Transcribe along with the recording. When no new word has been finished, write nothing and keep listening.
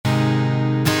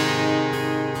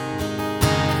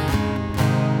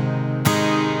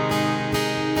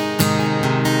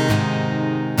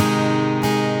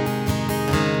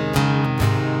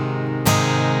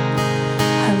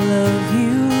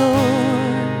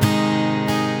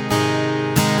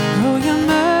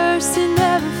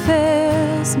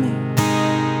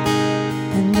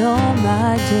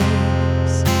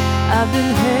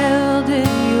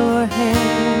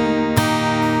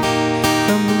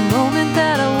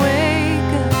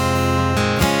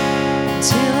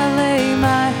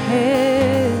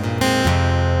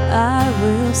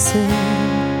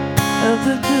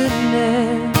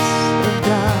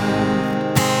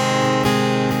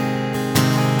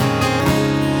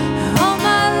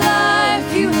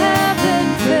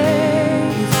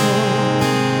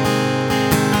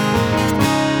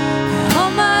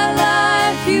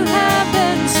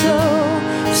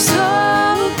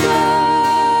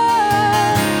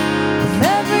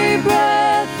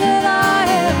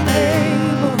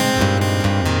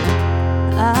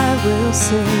will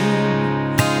sing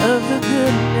of the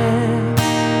goodness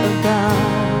of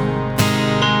God,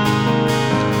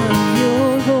 of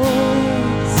your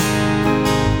voice.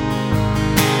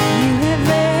 You have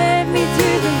led me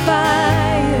through the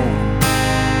fire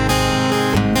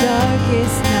in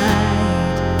darkest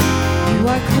night. You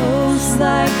are close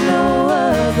like no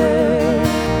other.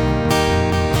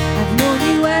 I've known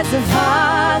you as a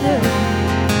father,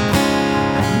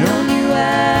 I've known you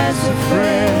as a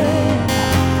friend.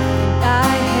 I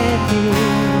have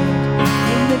lived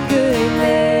in the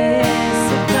goodness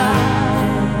of God.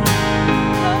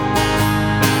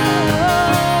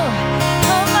 Oh,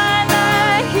 all my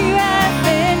life you have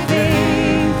been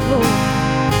faithful.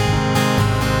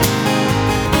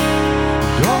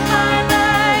 All my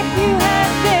life you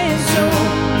have been so,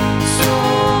 so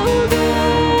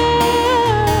good.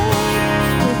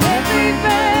 With every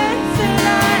breath that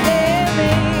I am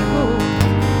able,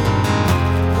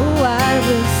 oh, I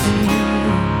will sing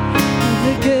of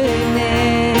the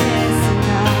goodness of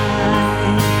God.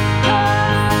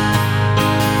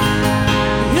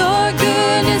 Your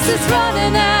goodness is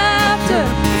running after,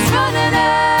 it's running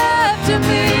after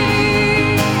me.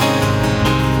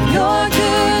 Your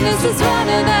goodness is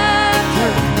running after,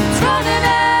 it's running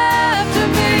after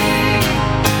me.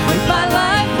 With my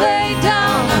life laid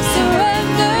down, I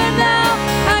surrender now.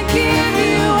 I give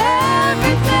you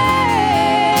everything.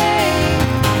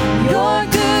 Your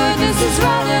goodness is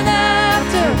running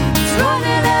after, it's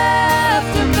running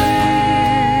after me.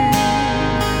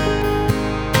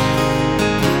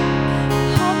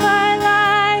 All my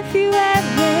life you have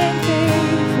been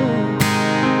faithful.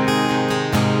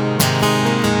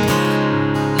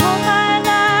 All my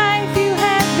life you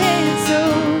have been so,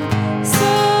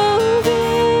 so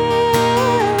good.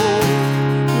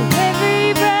 With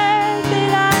every breath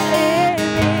that I am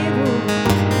able,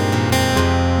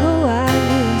 oh, I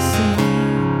will sing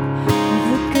of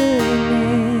the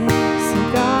goodness of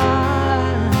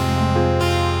God.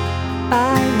 I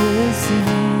will sing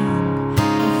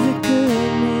of the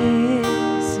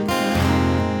goodness of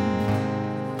God.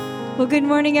 Well, good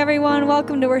morning, everyone.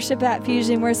 Welcome to Worship at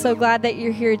Fusion. We're so glad that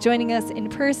you're here joining us in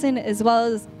person, as well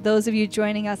as those of you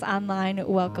joining us online.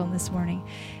 Welcome this morning.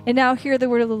 And now hear the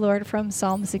word of the Lord from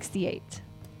Psalm 68.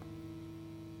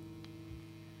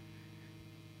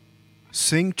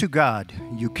 Sing to God,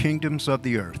 you kingdoms of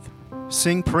the earth.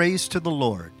 Sing praise to the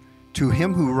Lord, to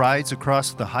him who rides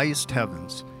across the highest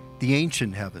heavens, the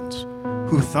ancient heavens,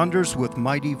 who thunders with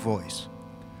mighty voice.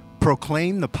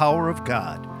 Proclaim the power of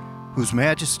God, whose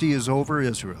majesty is over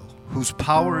Israel, whose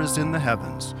power is in the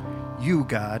heavens. You,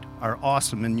 God, are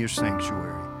awesome in your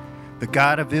sanctuary. The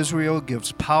God of Israel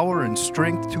gives power and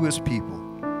strength to his people.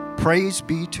 Praise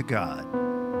be to God.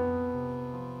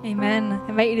 Amen. I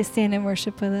invite you to stand and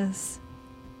worship with us.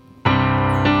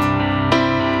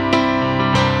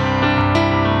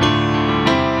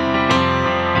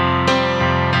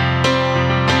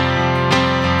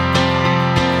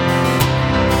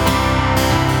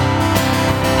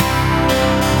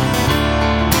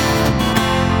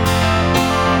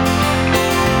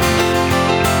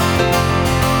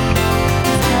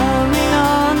 Coming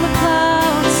on the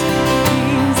clouds,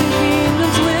 kings and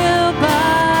kingdoms will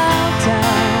bow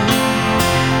down.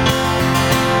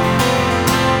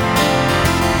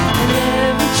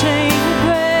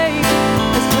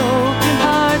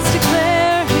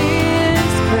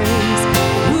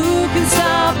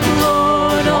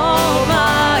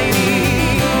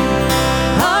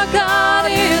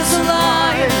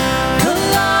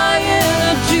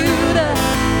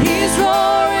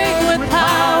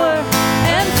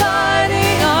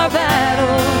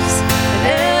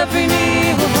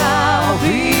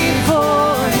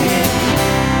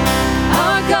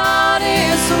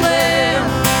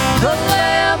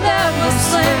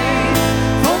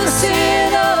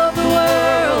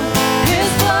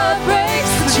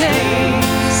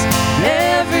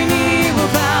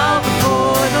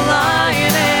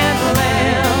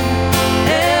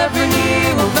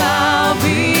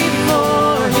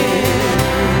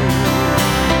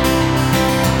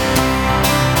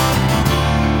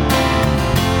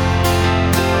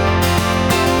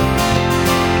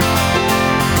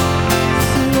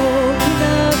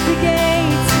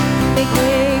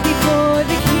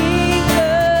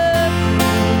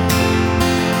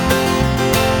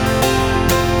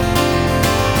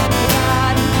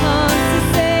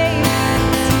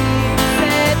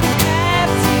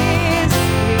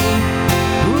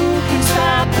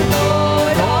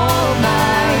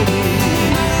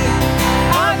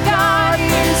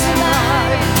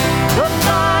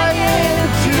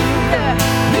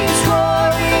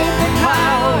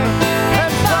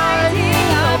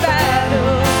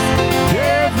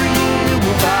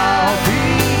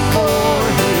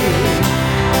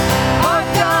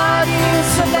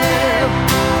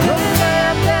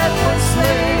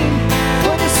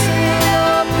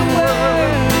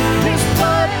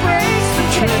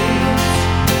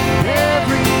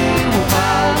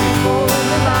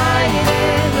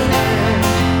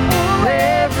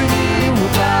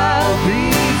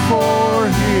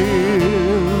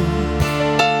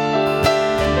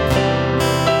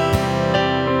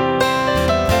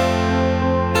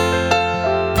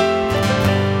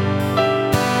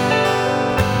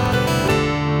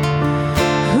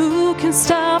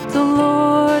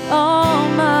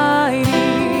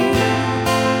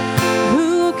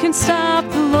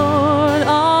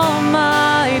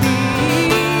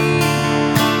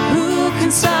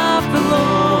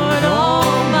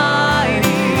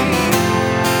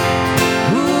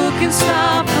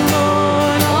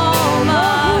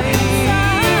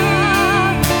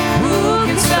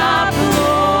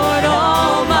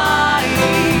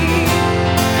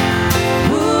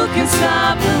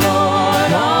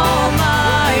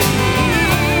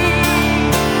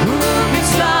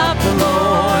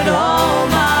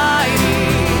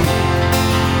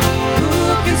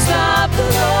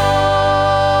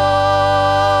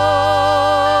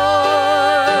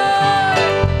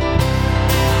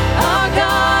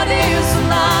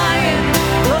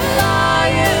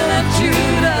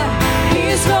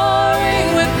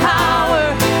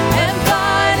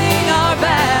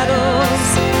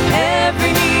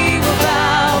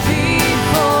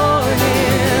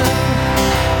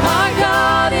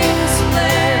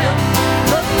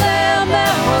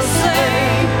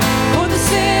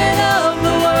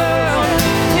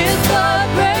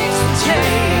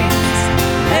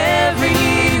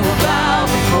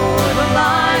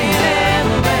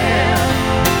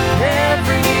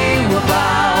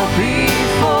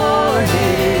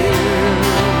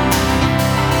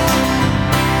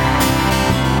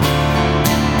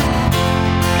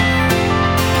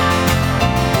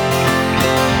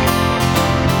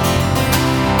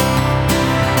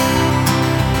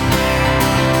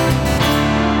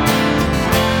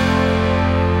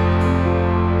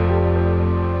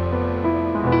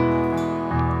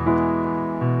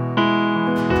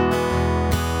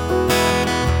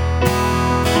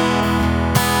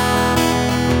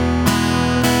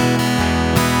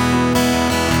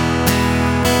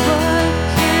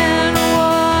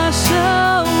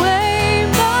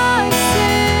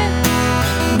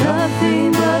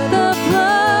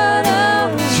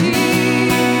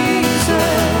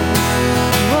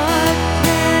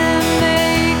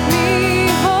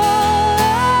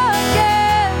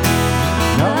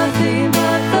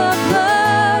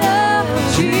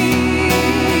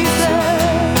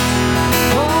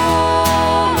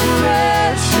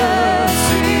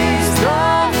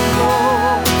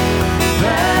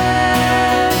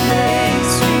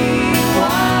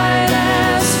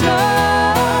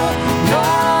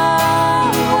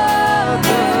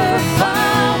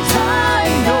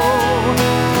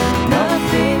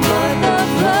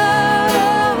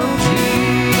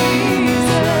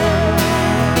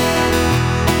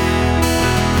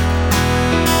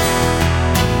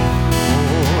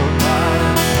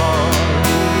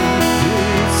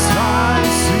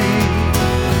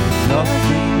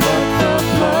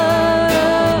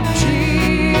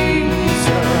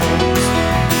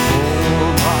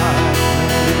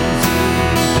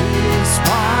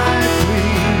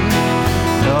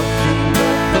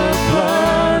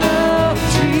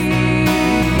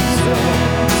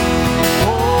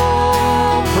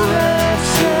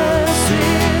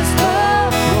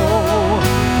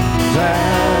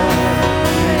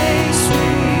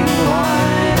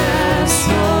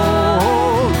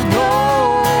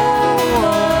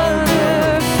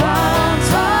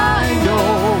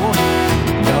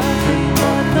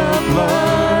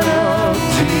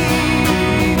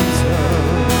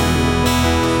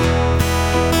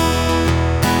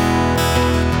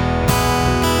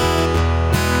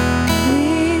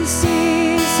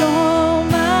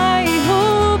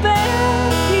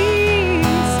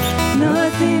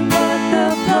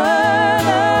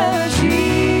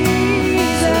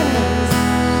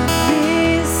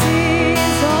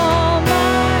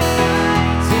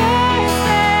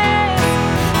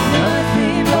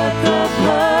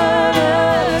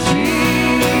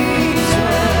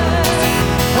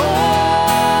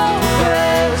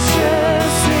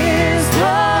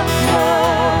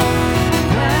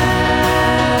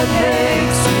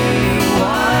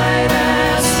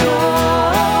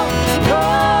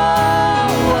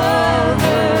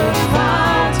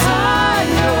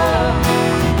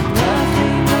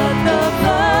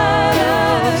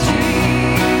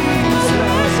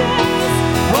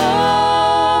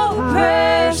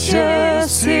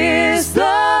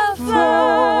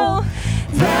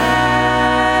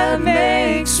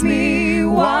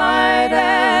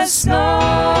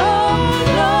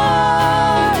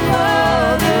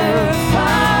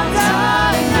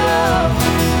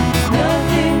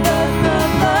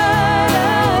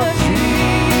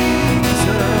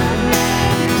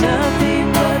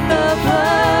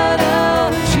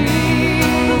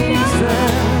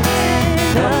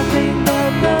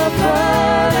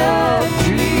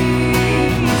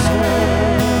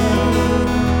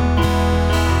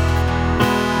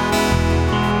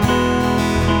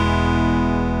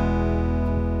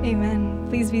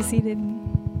 be seated.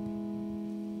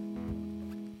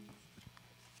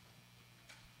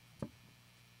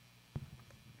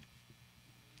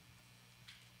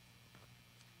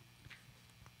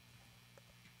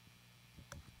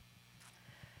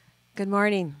 Good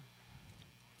morning.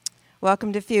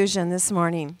 Welcome to Fusion this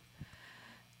morning.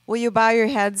 Will you bow your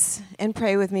heads and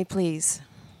pray with me, please?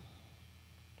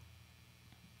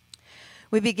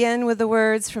 We begin with the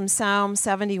words from Psalm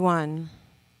 71.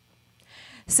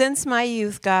 Since my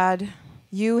youth, God,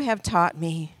 you have taught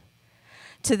me.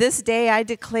 To this day I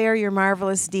declare your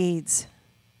marvelous deeds.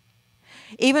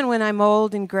 Even when I'm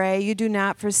old and gray, you do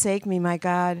not forsake me, my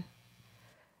God,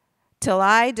 till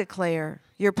I declare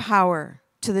your power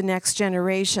to the next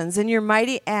generations, and your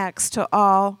mighty acts to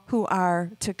all who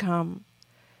are to come.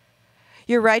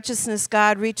 Your righteousness,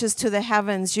 God, reaches to the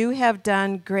heavens. You have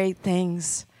done great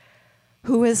things.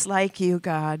 Who is like you,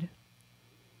 God?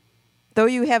 Though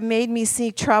you have made me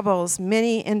see troubles,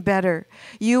 many and better,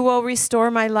 you will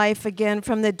restore my life again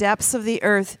from the depths of the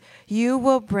earth. You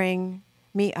will bring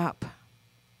me up.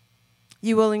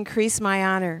 You will increase my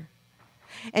honor,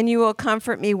 and you will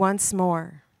comfort me once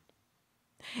more.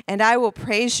 And I will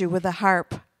praise you with the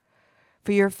harp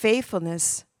for your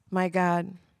faithfulness, my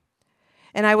God.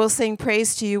 And I will sing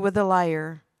praise to you with the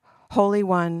lyre, Holy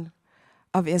One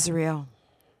of Israel.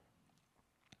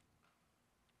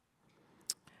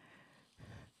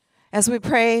 As we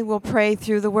pray, we'll pray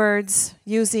through the words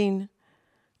using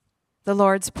the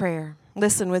Lord's Prayer.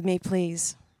 Listen with me,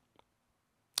 please.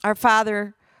 Our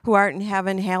Father, who art in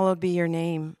heaven, hallowed be your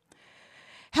name.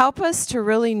 Help us to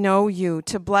really know you,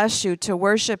 to bless you, to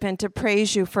worship and to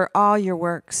praise you for all your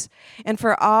works and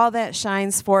for all that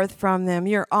shines forth from them,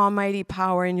 your almighty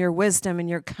power and your wisdom and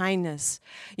your kindness,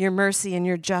 your mercy and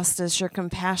your justice, your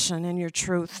compassion and your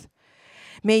truth.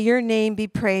 May your name be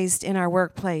praised in our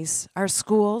workplace, our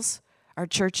schools, our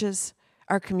churches,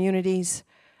 our communities,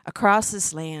 across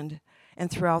this land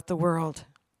and throughout the world.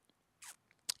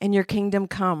 And your kingdom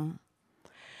come.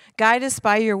 Guide us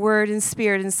by your word and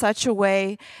spirit in such a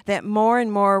way that more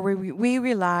and more we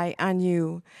rely on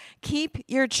you. Keep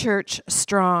your church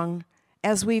strong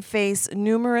as we face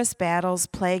numerous battles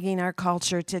plaguing our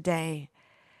culture today.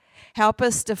 Help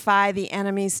us defy the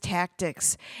enemy's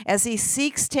tactics as he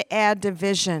seeks to add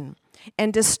division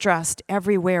and distrust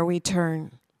everywhere we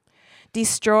turn.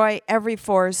 Destroy every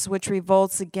force which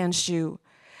revolts against you.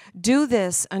 Do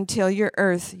this until your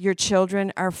earth, your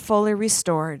children, are fully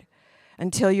restored,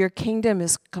 until your kingdom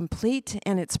is complete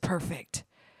and it's perfect.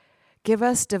 Give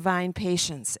us divine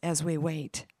patience as we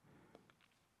wait.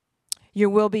 Your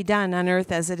will be done on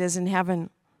earth as it is in heaven.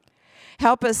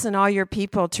 Help us and all your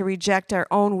people to reject our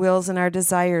own wills and our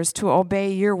desires, to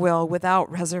obey your will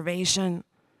without reservation.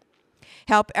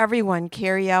 Help everyone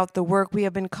carry out the work we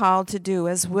have been called to do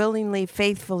as willingly,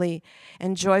 faithfully,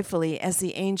 and joyfully as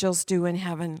the angels do in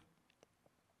heaven.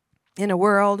 In a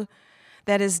world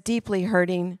that is deeply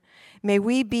hurting, may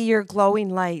we be your glowing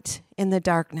light in the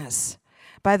darkness,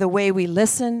 by the way we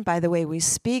listen, by the way we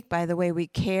speak, by the way we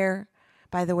care,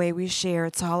 by the way we share.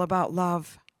 It's all about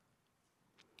love.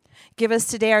 Give us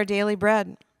today our daily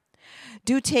bread.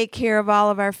 Do take care of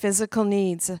all of our physical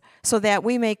needs so that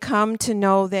we may come to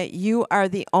know that you are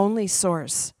the only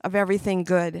source of everything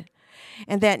good,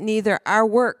 and that neither our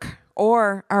work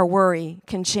or our worry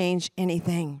can change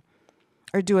anything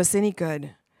or do us any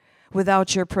good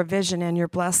without your provision and your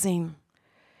blessing.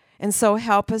 And so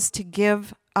help us to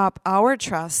give up our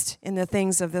trust in the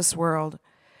things of this world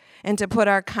and to put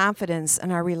our confidence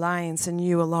and our reliance in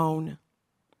you alone.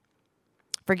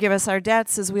 Forgive us our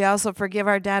debts as we also forgive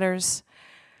our debtors.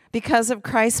 Because of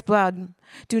Christ's blood,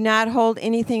 do not hold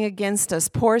anything against us,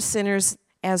 poor sinners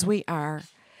as we are,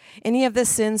 any of the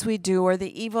sins we do or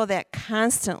the evil that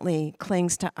constantly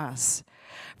clings to us.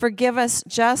 Forgive us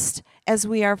just as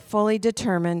we are fully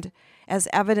determined, as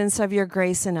evidence of your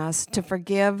grace in us, to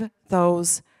forgive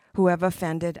those who have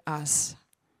offended us.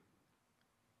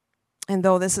 And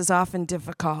though this is often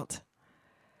difficult,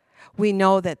 we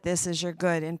know that this is your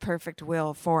good and perfect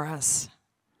will for us.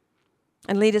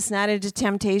 And lead us not into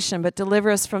temptation, but deliver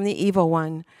us from the evil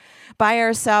one. By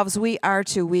ourselves, we are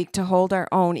too weak to hold our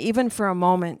own, even for a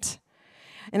moment.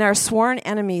 And our sworn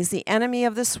enemies, the enemy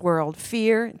of this world,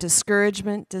 fear,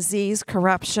 discouragement, disease,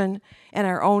 corruption, and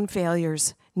our own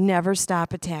failures, never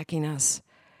stop attacking us.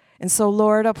 And so,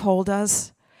 Lord, uphold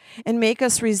us and make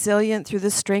us resilient through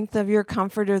the strength of your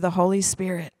Comforter, the Holy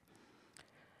Spirit,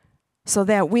 so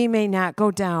that we may not go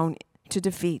down to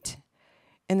defeat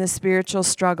in the spiritual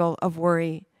struggle of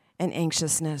worry and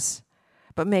anxiousness,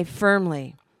 but may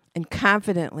firmly and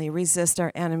confidently resist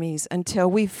our enemies until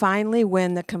we finally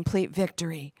win the complete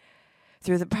victory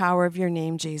through the power of your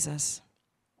name, Jesus.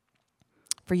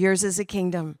 For yours is the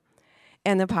kingdom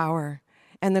and the power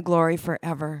and the glory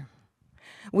forever.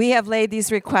 We have laid these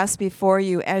requests before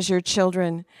you as your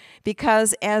children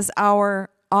because as our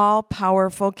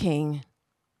all-powerful King,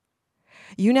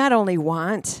 you not only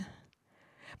want,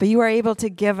 but you are able to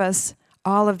give us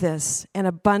all of this and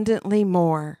abundantly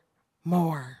more.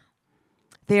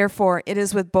 Therefore, it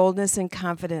is with boldness and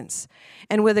confidence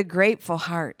and with a grateful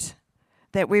heart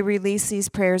that we release these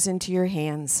prayers into your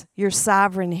hands, your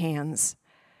sovereign hands.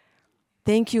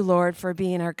 Thank you, Lord, for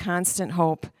being our constant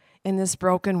hope in this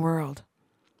broken world.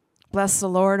 Bless the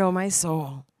Lord, O my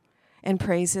soul, and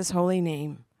praise his holy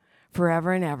name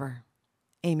forever and ever.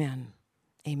 Amen.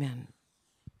 Amen.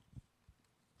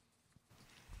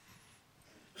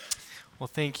 Well,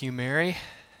 thank you, Mary.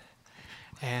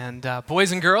 And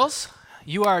boys and girls,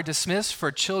 you are dismissed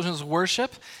for children's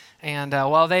worship. And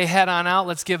while they head on out,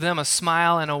 let's give them a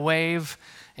smile and a wave,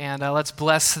 and let's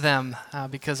bless them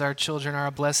because our children are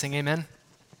a blessing. Amen.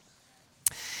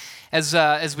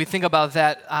 As we think about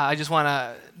that, I just want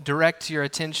to direct your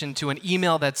attention to an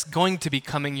email that's going to be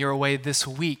coming your way this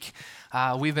week.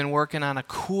 We've been working on a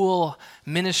cool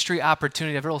ministry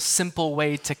opportunity, a real simple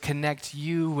way to connect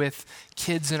you with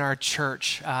kids in our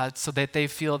church so that they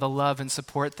feel the love and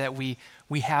support that we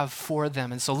have for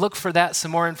them. And so look for that.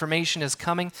 Some more information is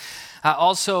coming.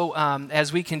 Also,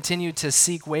 as we continue to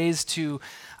seek ways to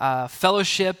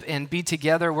fellowship and be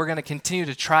together, we're going to continue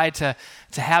to try to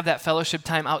have that fellowship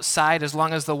time outside as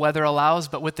long as the weather allows,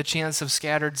 but with the chance of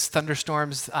scattered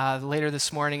thunderstorms later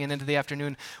this morning and into the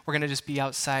afternoon, we're going to just be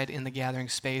outside in the gathering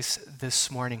space this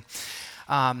morning.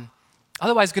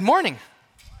 Otherwise, good morning.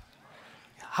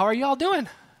 How are you all doing?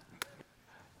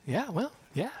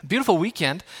 Yeah, beautiful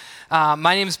weekend.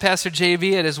 My name is Pastor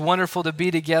JV. It is wonderful to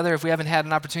be together. If we haven't had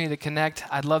an opportunity to connect,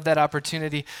 I'd love that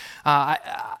opportunity.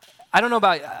 I don't know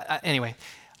about, anyway,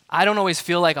 I don't always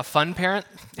feel like a fun parent.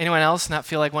 Anyone else not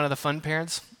feel like one of the fun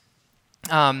parents?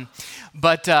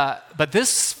 But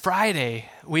this Friday,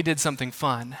 we did something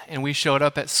fun, and we showed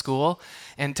up at school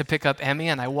and to pick up Emmy,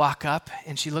 and I walk up,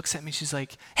 and she looks at me, she's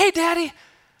like, "Hey, Daddy,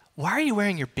 why are you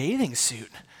wearing your bathing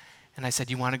suit?" And I said,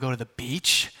 "You want to go to the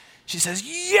beach?" She says,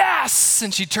 "Yes!"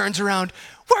 And she turns around,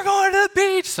 "We're going to the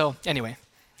beach!" So anyway,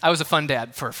 I was a fun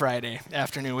dad for a Friday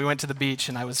afternoon. We went to the beach,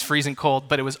 and I was freezing cold,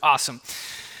 but it was awesome.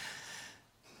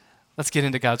 Let's get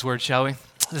into God's Word, shall we?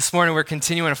 This morning, we're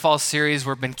continuing a fall series.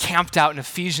 We've been camped out in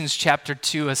Ephesians chapter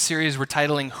 2, a series we're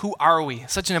titling, Who Are We?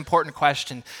 Such an important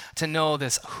question to know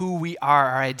this, who we are,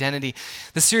 our identity.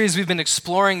 The series, we've been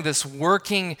exploring this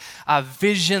working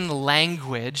vision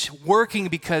language, working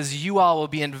because you all will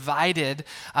be invited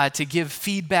to give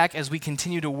feedback as we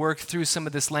continue to work through some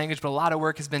of this language, but a lot of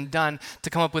work has been done to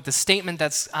come up with the statement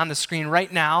that's on the screen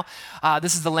right now.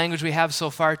 This is the language we have so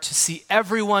far, to see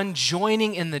everyone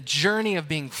joining in the journey of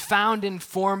being found in,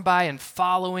 formed by, and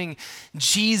following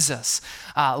Jesus.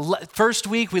 First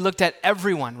week, we looked at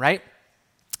everyone, right?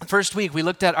 First week, we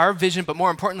looked at our vision, but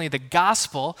more importantly, the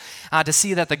gospel, to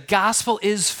see that the gospel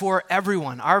is for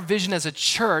everyone. Our vision as a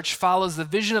church follows the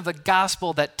vision of the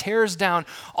gospel that tears down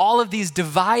all of these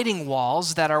dividing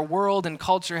walls that our world and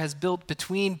culture has built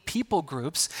between people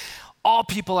groups. All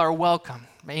people are welcome.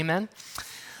 Amen?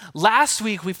 Last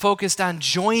week, we focused on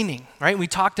joining, right? We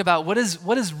talked about what is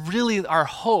really our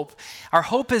hope. Our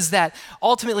hope is that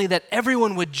ultimately that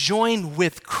everyone would join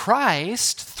with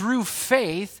Christ through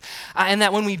faith, and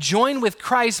that when we join with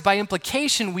Christ, by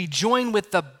implication, we join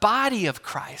with the body of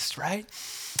Christ, right?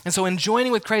 And so in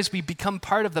joining with Christ, we become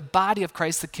part of the body of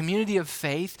Christ, the community of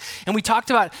faith. And we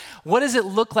talked about what does it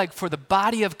look like for the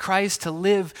body of Christ to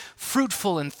live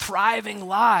fruitful and thriving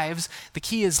lives. The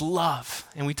key is love.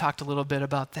 And we talked a little bit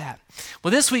about that.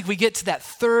 Well, this week we get to that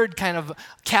third kind of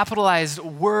capitalized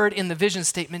word in the vision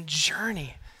statement,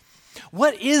 journey.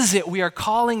 What is it we are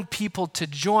calling people to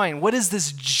join? What is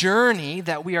this journey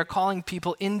that we are calling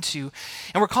people into?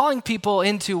 And we're calling people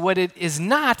into what it is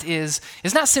not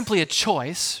simply a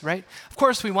choice, right? Of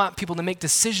course, we want people to make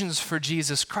decisions for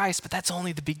Jesus Christ, but that's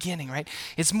only the beginning, right?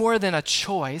 It's more than a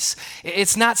choice.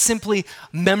 It's not simply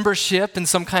membership in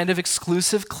some kind of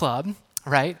exclusive club,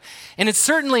 right? And it's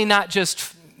certainly not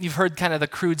just, you've heard kind of the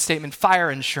crude statement, fire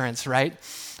insurance, right?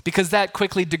 Because that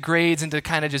quickly degrades into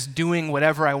kind of just doing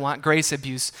whatever I want, grace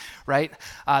abuse, right?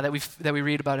 That we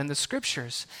read about in the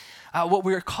scriptures. What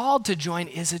we're called to join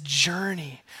is a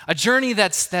journey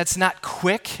that's not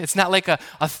quick. It's not like a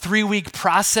 3-week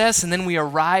process and then we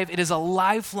arrive. It is a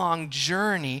lifelong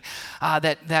journey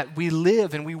that we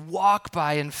live and we walk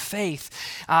by in faith.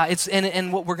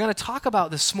 And what we're going to talk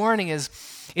about this morning is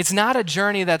it's not a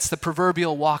journey that's the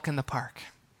proverbial walk in the park.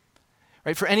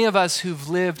 right? For any of us who've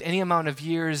lived any amount of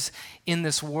years in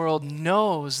this world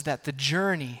knows that the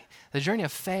journey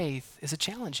of faith is a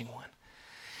challenging one.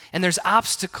 And there's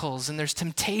obstacles, and there's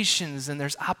temptations, and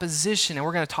there's opposition, and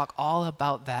we're going to talk all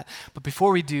about that. But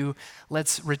before we do,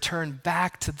 let's return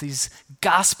back to these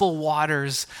gospel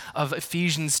waters of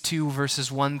Ephesians 2,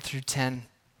 verses 1 through 10.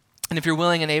 And if you're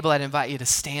willing and able, I'd invite you to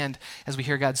stand as we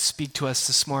hear God speak to us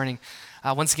this morning.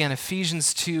 Once again,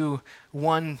 Ephesians 2,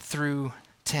 1 through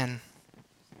 10.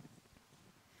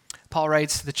 Paul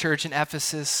writes to the church in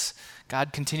Ephesus,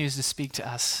 God continues to speak to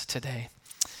us today.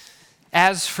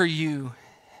 As for you,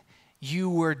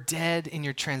 you were dead in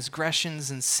your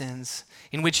transgressions and sins,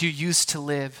 in which you used to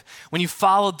live, when you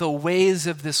followed the ways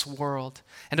of this world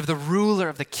and of the ruler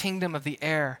of the kingdom of the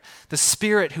air, the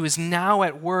Spirit who is now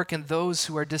at work in those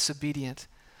who are disobedient.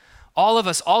 All of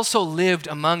us also lived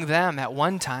among them at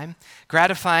one time,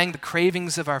 gratifying the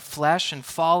cravings of our flesh and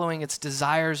following its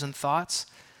desires and thoughts.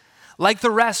 Like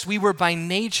the rest, we were by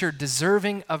nature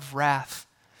deserving of wrath.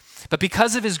 But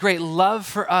because of his great love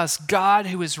for us, God,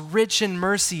 who is rich in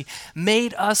mercy,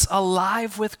 made us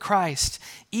alive with Christ,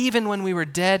 even when we were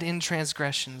dead in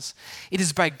transgressions. It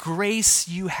is by grace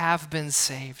you have been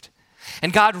saved.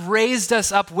 And God raised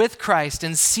us up with Christ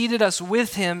and seated us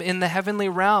with him in the heavenly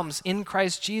realms in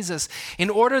Christ Jesus, in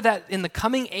order that in the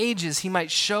coming ages he might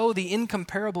show the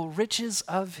incomparable riches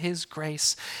of his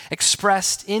grace,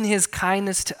 expressed in his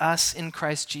kindness to us in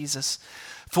Christ Jesus.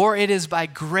 For it is by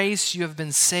grace you have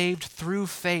been saved through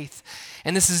faith.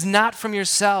 And this is not from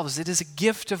yourselves, it is a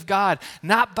gift of God,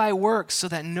 not by works, so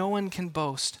that no one can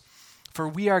boast. For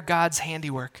we are God's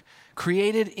handiwork,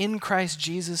 created in Christ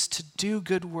Jesus to do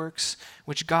good works,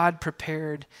 which God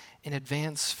prepared in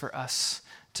advance for us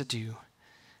to do.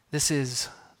 This is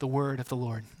the word of the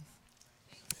Lord.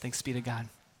 Thanks be to God.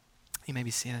 You may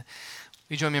be seated.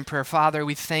 Will you join me in prayer? Father,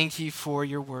 we thank you for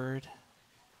your word.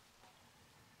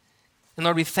 And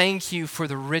Lord, we thank you for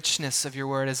the richness of your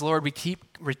word. As Lord, we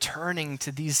keep returning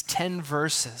to these 10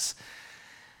 verses,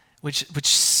 which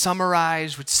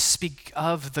summarize, which speak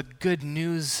of the good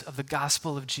news of the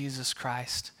gospel of Jesus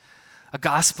Christ, a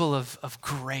gospel of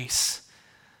grace.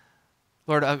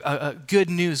 Lord, a good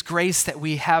news, grace that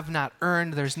we have not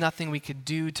earned. There's nothing we could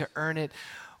do to earn it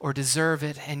or deserve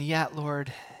it, and yet,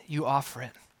 Lord, you offer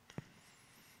it.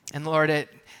 And Lord,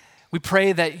 we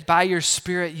pray that by your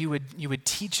Spirit you would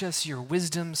teach us your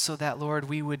wisdom so that, Lord,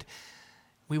 we would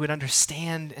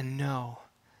understand and know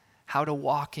how to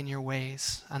walk in your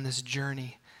ways on this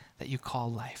journey that you call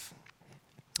life.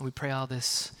 We pray all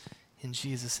this in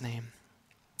Jesus' name.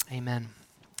 Amen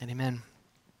and amen.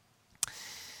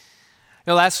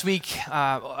 Last week,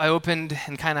 I opened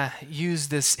and kind of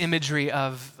used this imagery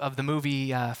of the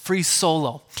movie Free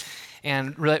Solo.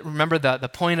 And remember, the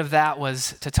point of that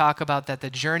was to talk about that the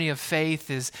journey of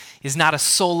faith is not a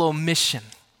solo mission,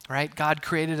 right? God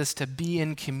created us to be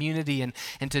in community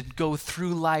and to go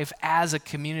through life as a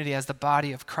community, as the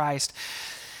body of Christ.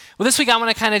 Well, this week I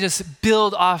want to kind of just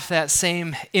build off that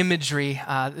same imagery,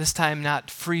 this time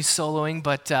not free soloing,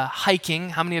 but hiking.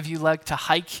 How many of you like to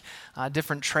hike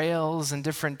different trails and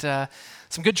different,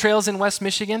 some good trails in West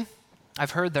Michigan?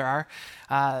 I've heard there are.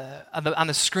 On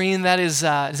the screen, that is,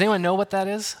 does anyone know what that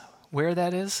is? Where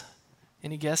that is?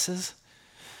 Any guesses?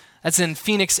 That's in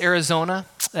Phoenix, Arizona.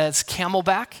 That's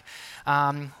Camelback.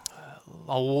 A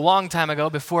long time ago,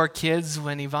 before kids,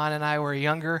 when Yvonne and I were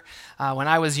younger, when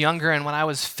I was younger and when I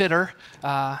was fitter,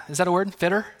 is that a word?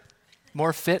 Fitter?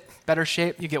 More fit, better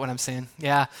shape? You get what I'm saying.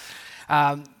 Yeah.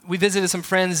 We visited some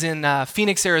friends in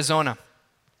Phoenix, Arizona.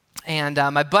 And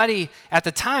my buddy at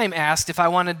the time asked if I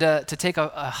wanted to take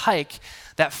a hike.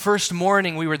 That first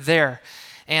morning we were there,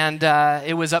 and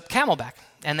it was up Camelback,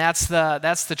 and that's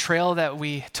the trail that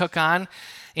we took on.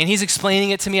 And he's explaining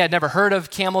it to me. I'd never heard of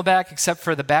Camelback except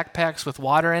for the backpacks with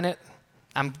water in it.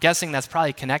 I'm guessing that's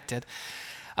probably connected.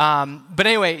 But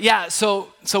anyway, yeah. So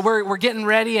we're getting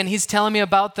ready, and he's telling me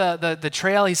about the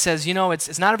trail. He says,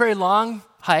 it's not a very long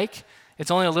hike.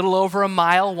 It's only a little over a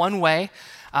mile one way.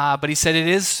 But he said it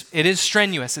is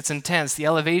strenuous. It's intense. The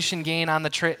elevation gain on the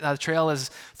trail is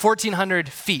 1,400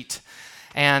 feet,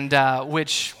 and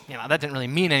which, that didn't really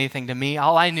mean anything to me.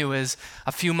 All I knew is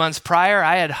a few months prior,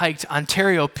 I had hiked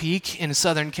Ontario Peak in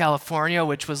Southern California,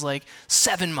 which was like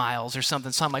 7 miles or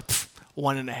something. So I'm like,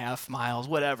 1.5 miles,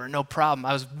 whatever, no problem.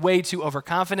 I was way too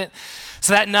overconfident.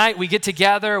 So that night we get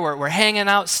together, we're hanging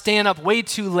out, staying up way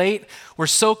too late. We're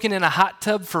soaking in a hot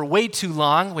tub for way too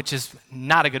long, which is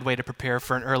not a good way to prepare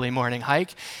for an early morning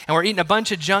hike. And we're eating a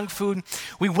bunch of junk food.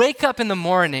 We wake up in the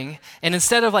morning, and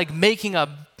instead of like making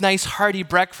a nice hearty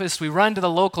breakfast, we run to the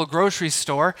local grocery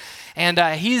store, and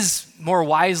he's more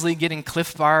wisely getting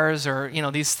Cliff Bars or,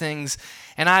 these things.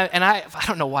 And I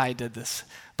don't know why I did this,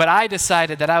 but I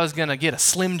decided that I was going to get a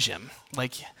Slim Jim.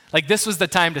 Like this was the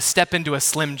time to step into a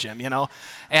Slim Jim,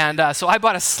 And so I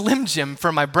bought a Slim Jim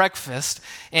for my breakfast,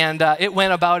 and it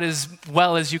went about as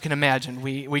well as you can imagine.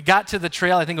 We got to the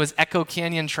trail, I think it was Echo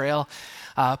Canyon Trail,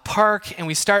 park, and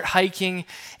we start hiking,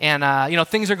 and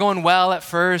things are going well at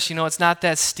first. It's not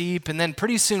that steep, and then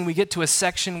pretty soon we get to a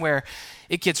section where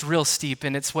it gets real steep,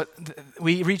 and it's what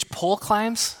we reach pole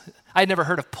climbs. I'd never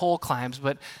heard of pole climbs,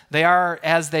 but they are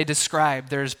as they describe.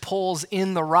 There's poles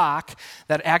in the rock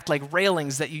that act like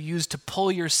railings that you use to pull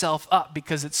yourself up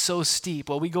because it's so steep.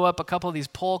 Well, we go up a couple of these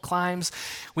pole climbs.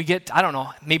 We get,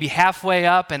 maybe halfway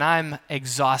up, and I'm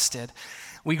exhausted.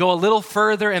 We go a little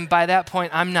further, and by that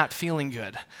point, I'm not feeling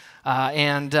good.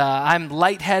 I'm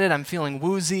lightheaded, I'm feeling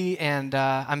woozy, and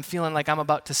I'm feeling like I'm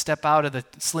about to step out of the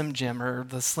Slim Jim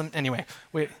anyway,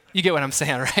 you get what I'm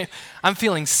saying, right? I'm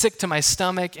feeling sick to my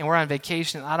stomach, and we're on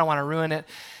vacation, and I don't want to ruin it.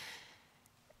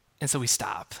 And so we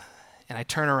stop, and I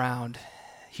turn around,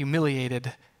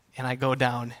 humiliated, and I go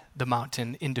down the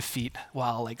mountain in defeat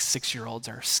while like 6-year-olds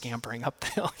are scampering up the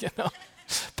hill,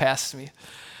 past me.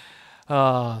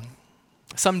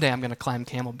 Someday I'm going to climb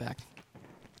Camelback.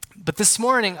 But this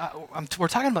morning, we're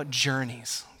talking about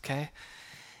journeys, okay?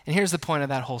 And here's the point of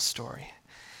that whole story.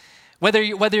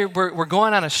 Whether we're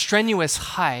going on a strenuous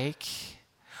hike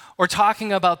or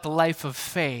talking about the life of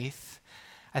faith,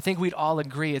 I think we'd all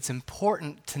agree it's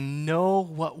important to know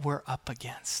what we're up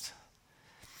against.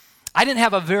 I didn't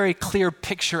have a very clear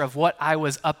picture of what I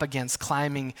was up against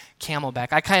climbing Camelback.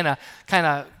 I kind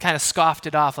of scoffed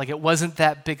it off like it wasn't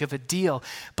that big of a deal.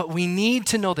 But we need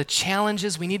to know the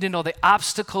challenges. We need to know the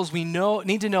obstacles. We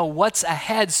need to know what's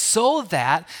ahead so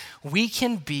that we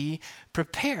can be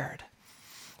prepared.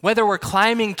 Whether we're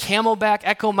climbing Camelback,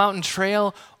 Echo Mountain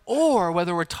Trail, or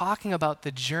whether we're talking about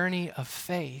the journey of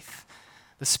faith,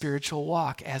 the spiritual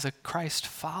walk as a Christ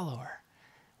follower,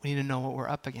 we need to know what we're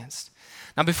up against.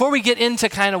 Now, before we get into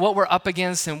kind of what we're up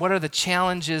against and what are the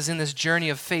challenges in this journey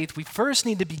of faith, we first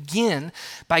need to begin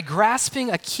by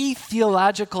grasping a key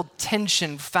theological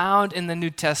tension found in the New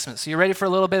Testament. So you ready for a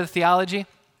little bit of theology?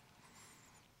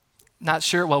 Not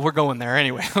sure? Well, we're going there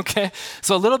anyway, okay?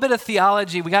 So a little bit of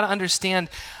theology. We got to understand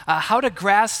how to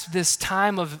grasp this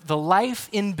time of the life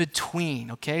in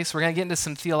between, okay? So we're going to get into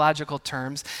some theological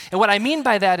terms. And what I mean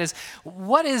by that is,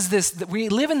 what is this? We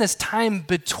live in this time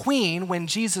between when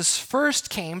Jesus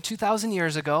first came 2,000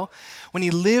 years ago, when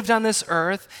he lived on this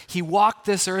earth, he walked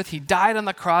this earth, he died on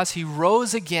the cross, he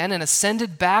rose again and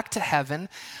ascended back to heaven.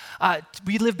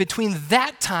 We live between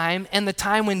that time and the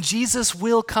time when Jesus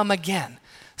will come again.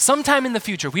 Sometime in the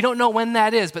future, we don't know when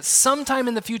that is, but sometime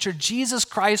in the future, Jesus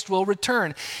Christ will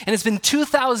return. And it's been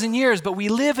 2,000 years, but we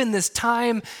live in this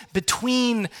time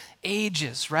between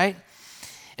ages, right?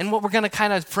 And what we're going to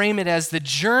kind of frame it as the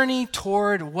journey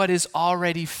toward what is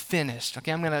already finished.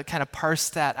 Okay, I'm going to kind of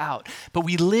parse that out. But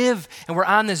we live and we're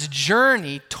on this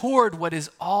journey toward what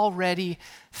is already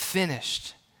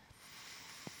finished.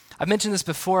 I've mentioned this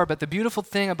before, but the beautiful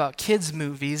thing about kids'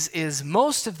 movies is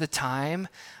most of the time,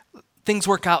 things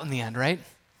work out in the end, right?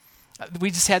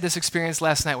 We just had this experience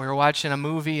last night. We were watching a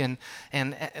movie and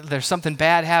there's something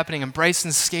bad happening and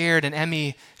Bryson's scared and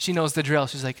Emmy, she knows the drill.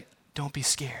 She's like, don't be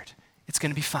scared. It's going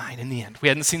to be fine in the end. We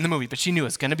hadn't seen the movie, but she knew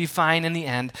it's going to be fine in the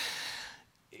end.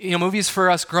 Movies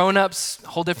for us grown-ups,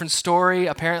 whole different story.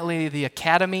 Apparently the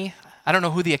Academy, I don't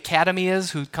know who the Academy is,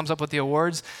 who comes up with the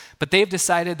awards, but they've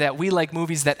decided that we like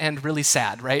movies that end really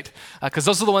sad, right? Because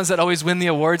those are the ones that always win the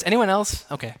awards. Anyone else?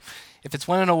 Okay. If it's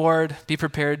won an award, be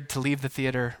prepared to leave the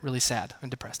theater really sad and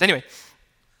depressed. Anyway,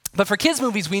 but for kids'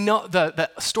 movies, we know the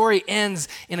story ends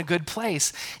in a good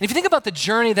place. And if you think about the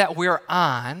journey that we're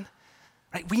on,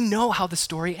 right, we know how the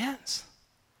story ends.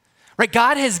 Right?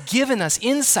 God has given us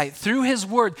insight through his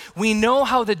word. We know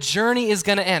how the journey is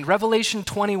going to end. Revelation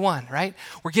 21, right?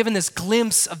 We're given this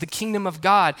glimpse of the kingdom of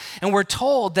God, and we're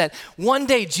told that one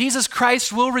day Jesus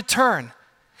Christ will return.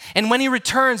 And when he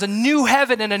returns, a new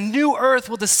heaven and a new earth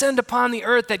will descend upon the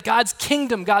earth, that God's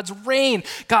kingdom, God's reign,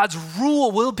 God's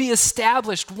rule will be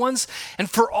established once and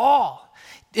for all.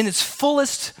 in its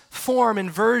fullest form and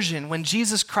version when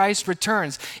Jesus Christ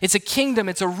returns. It's a kingdom,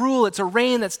 it's a rule, it's a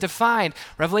reign that's defined.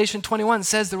 Revelation 21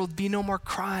 says there will be no more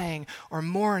crying or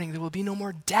mourning, there will be no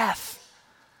more death.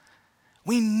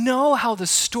 We know how the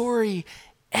story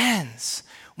ends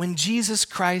when Jesus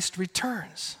Christ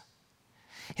returns.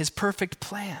 His perfect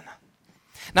plan.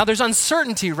 Now there's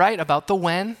uncertainty, right, about the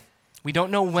when. We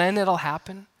don't know when it'll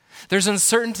happen. There's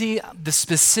uncertainty, the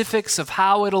specifics of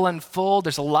how it'll unfold.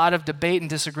 There's a lot of debate and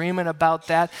disagreement about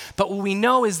that. But what we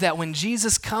know is that when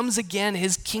Jesus comes again,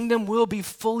 his kingdom will be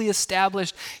fully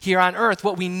established here on earth.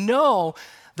 What we know,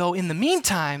 though, in the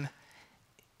meantime,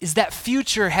 is that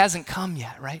future hasn't come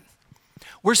yet, right?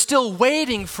 We're still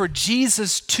waiting for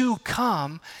Jesus to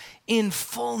come in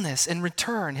fullness and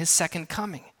return, his second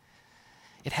coming.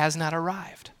 It has not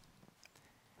arrived.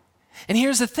 And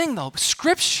here's the thing, though.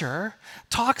 Scripture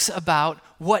talks about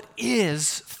what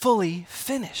is fully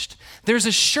finished. There's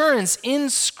assurance in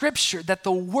Scripture that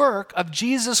the work of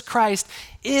Jesus Christ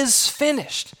is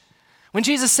finished. When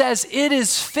Jesus says it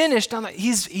is finished,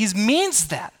 he means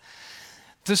that.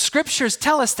 The Scriptures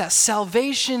tell us that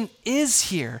salvation is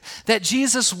here, that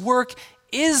Jesus' work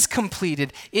is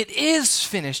completed. It is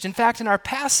finished. In fact, in our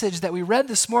passage that we read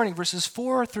this morning, verses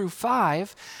 4 through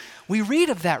 5, we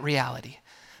read of that reality.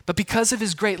 But because of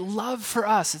his great love for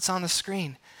us, it's on the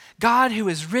screen, God, who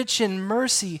is rich in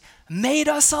mercy, made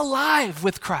us alive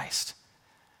with Christ.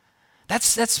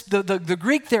 That's the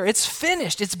Greek there. It's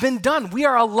finished. It's been done. We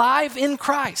are alive in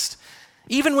Christ.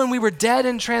 Even when we were dead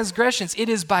in transgressions, it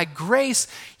is by grace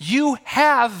you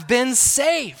have been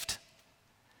saved.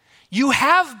 You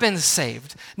have been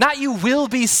saved. Not you will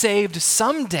be saved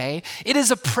someday. It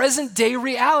is a present day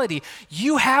reality.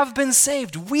 You have been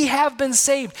saved. We have been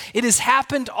saved. It has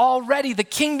happened already. The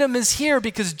kingdom is here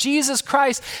because Jesus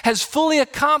Christ has fully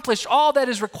accomplished all that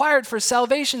is required for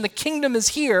salvation. The kingdom is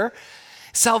here.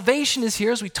 Salvation is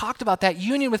here, as we talked about that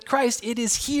union with Christ. It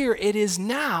is here. It is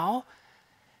now.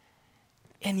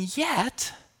 And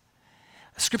yet,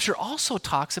 Scripture also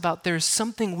talks about there's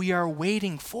something we are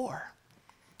waiting for.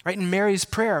 Right, in Mary's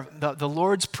prayer, the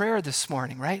Lord's Prayer this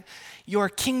morning, right? Your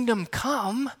kingdom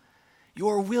come,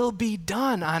 your will be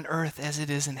done on earth as it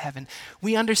is in heaven.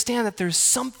 We understand that there's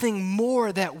something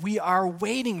more that we are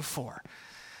waiting for.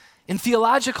 In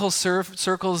theological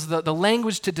circles, the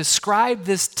language to describe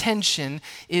this tension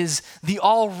is the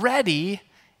already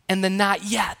and the not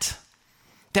yet.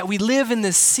 That we live in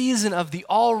this season of the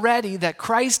already, that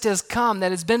Christ has come,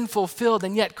 that has been fulfilled,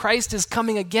 and yet Christ is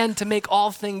coming again to make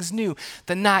all things new,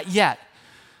 the not yet.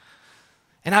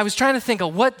 And I was trying to think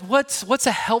of what's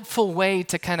a helpful way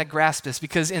to kind of grasp this,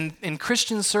 because in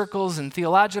Christian circles and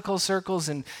theological circles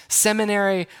and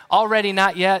seminary, already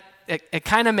not yet, it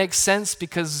kind of makes sense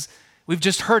because we've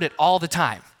just heard it all the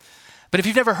time. But if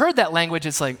you've never heard that language,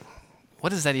 it's like,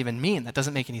 what does that even mean? That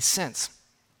doesn't make any sense.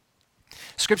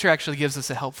 Scripture actually gives us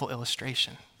a helpful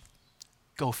illustration.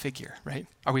 Go figure, right?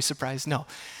 Are we surprised? No.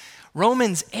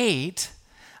 Romans 8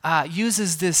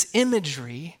 uses this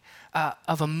imagery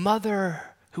of a mother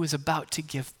who is about to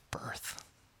give birth.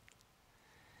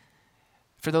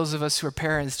 For those of us who are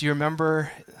parents, do you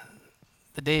remember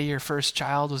the day your first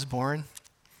child was born?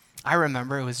 I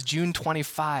remember it was June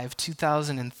 25,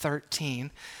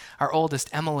 2013. Our oldest,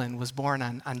 Emmeline, was born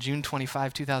on June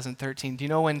 25, 2013. Do you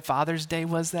know when Father's Day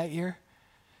was that year?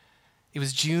 It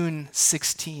was June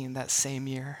 16 that same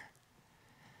year.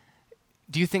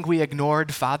 Do you think we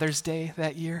ignored Father's Day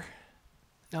that year?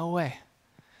 No way.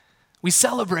 We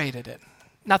celebrated it.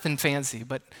 Nothing fancy,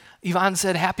 but Yvonne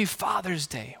said, Happy Father's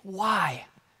Day. Why?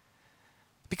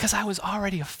 Because I was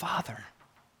already a father.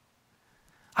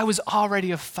 I was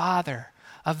already a father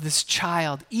of this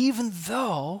child, even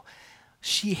though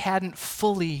she hadn't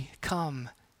fully come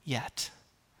yet.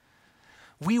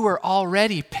 We were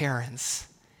already parents,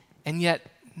 and yet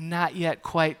not yet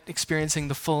quite experiencing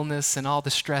the fullness and all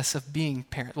the stress of being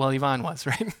parent. Well, Yvonne was,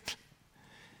 right?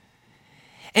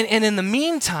 And in the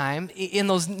meantime, in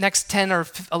those next 10 or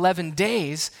 11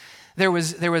 days, there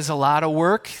was a lot of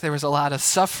work, there was a lot of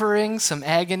suffering, some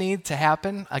agony to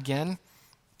happen. Again,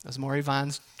 it was more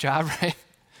Yvonne's job, right?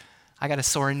 I got a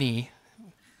sore knee.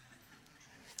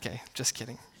 Okay, just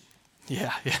kidding.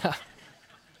 Yeah.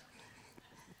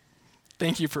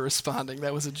 Thank you for responding.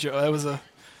 That was a joke.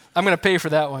 I'm going to pay for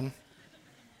that one.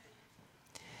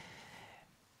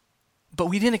 But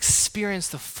we didn't experience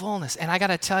the fullness. And I got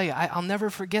to tell you, I'll never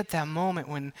forget that moment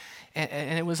when,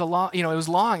 and it was it was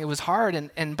long, it was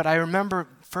hard. But I remember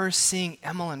first seeing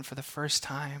Emmeline for the first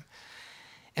time,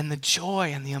 and the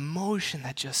joy and the emotion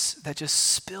that just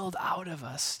spilled out of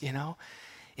us,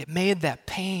 it made that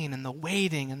pain and the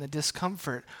waiting and the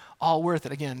discomfort all worth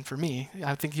it. Again, for me,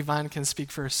 I think Yvonne can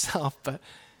speak for herself, but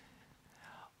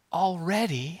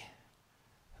already,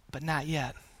 but not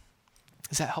yet.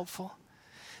 Is that helpful?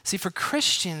 See, for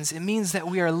Christians, it means that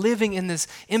we are living in this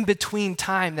in-between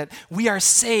time, that we are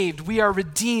saved, we are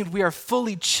redeemed, we are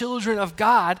fully children of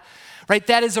God, right?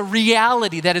 That is a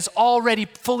reality that is already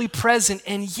fully present,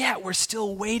 and yet we're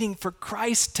still waiting for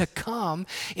Christ to come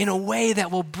in a way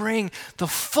that will bring the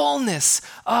fullness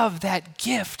of that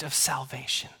gift of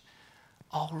salvation.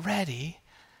 Already,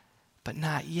 but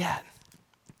not yet.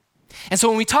 And so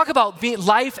when we talk about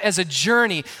life as a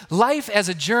journey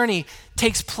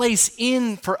takes place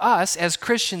for us as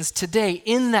Christians today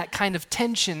in that kind of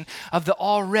tension of the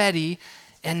already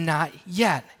and not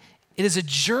yet. It is a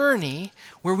journey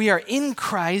where we are in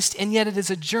Christ, and yet it is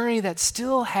a journey that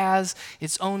still has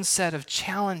its own set of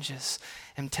challenges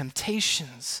and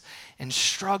temptations and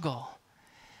struggle.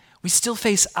 We still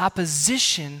face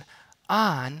opposition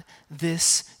on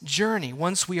this journey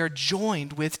once we are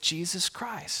joined with Jesus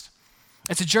Christ.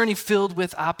 It's a journey filled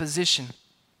with opposition.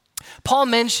 Paul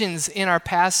mentions in our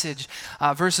passage,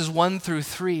 verses 1 through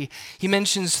 3, he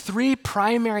mentions 3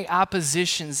 primary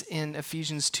oppositions in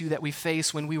Ephesians 2 that we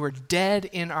face when we were dead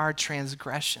in our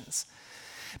transgressions.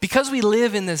 Because we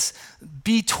live in this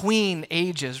between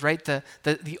ages, right?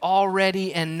 The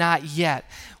already and not yet.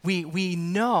 We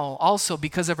know also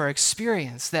because of our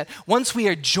experience that once we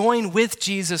are joined with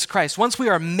Jesus Christ, once we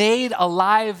are made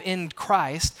alive in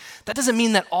Christ, that doesn't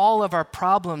mean that all of our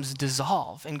problems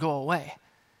dissolve and go away.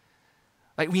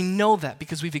 Like, we know that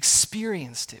because we've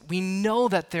experienced it. We know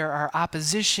that there are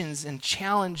oppositions and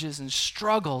challenges and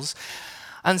struggles.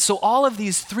 And so all of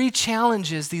these 3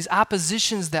 challenges, these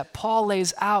oppositions that Paul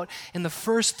lays out in the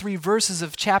first 3 verses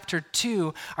of chapter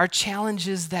 2 are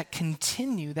challenges that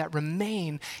continue, that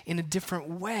remain in a different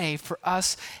way for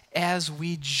us as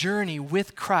we journey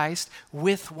with Christ,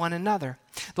 with one another.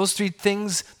 Those 3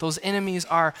 things, those enemies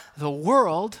are the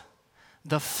world,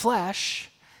 the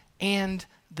flesh, and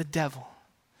the devil.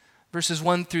 Verses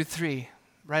 1 through 3,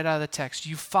 right out of the text.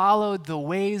 You followed the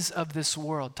ways of this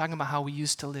world, talking about how we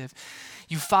used to live.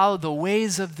 You follow the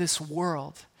ways of this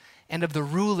world and of the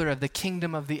ruler of the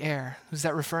kingdom of the air. Who's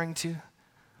that referring to?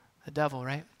 The devil,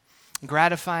 right?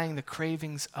 Gratifying the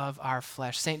cravings of our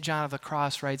flesh. St. John of the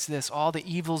Cross writes this: all the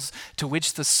evils to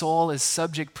which the soul is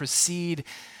subject proceed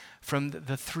from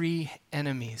the 3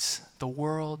 enemies, the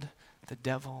world, the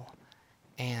devil,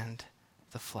 and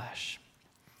the flesh.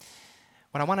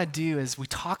 What I want to do is we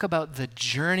talk about the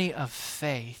journey of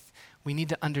faith. We need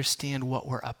to understand what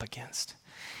we're up against.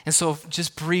 And so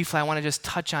just briefly, I want to just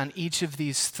touch on each of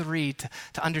these 3 to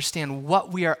understand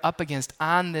what we are up against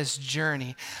on this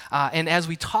journey. And as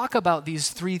we talk about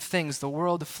these 3 things, the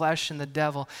world, the flesh, and the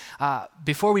devil,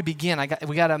 before we begin,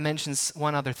 we got to mention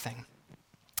one other thing.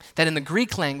 That in the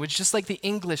Greek language, just like the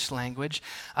English language,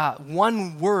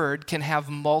 one word can have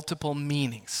multiple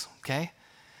meanings, okay?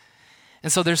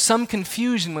 And so there's some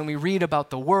confusion when we read about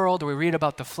the world or we read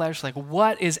about the flesh, like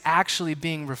what is actually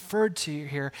being referred to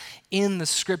here in the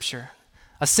scripture.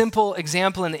 A simple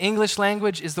example in the English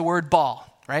language is the word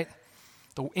ball, right?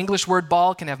 The English word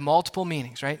ball can have multiple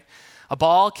meanings, right? A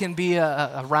ball can be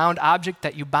a round object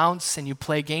that you bounce and you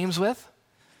play games with,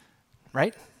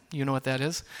 right? You know what that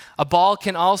is. A ball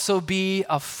can also be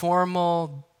a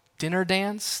formal dinner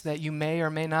dance that you may or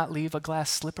may not leave a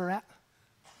glass slipper at.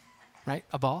 Right?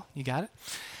 A ball, you got it?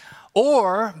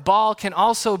 Or ball can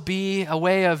also be a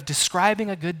way of describing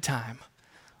a good time.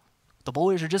 The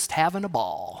boys are just having a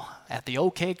ball at the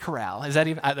OK Corral. Is that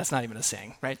even? That's not even a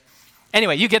saying, right?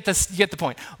 Anyway, you get the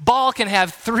point. Ball can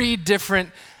have 3 different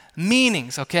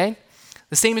meanings, okay?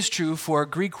 The same is true for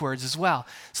Greek words as well.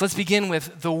 So let's begin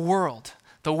with the world.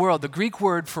 The world. The Greek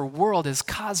word for world is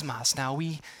cosmos. Now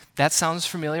that sounds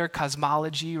familiar,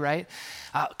 cosmology, right?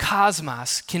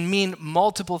 Cosmos can mean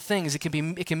multiple things. It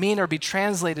can mean or be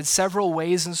translated several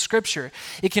ways in Scripture.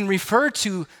 It can refer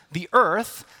to the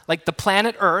earth, like the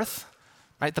planet Earth,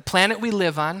 right? The planet we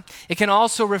live on. It can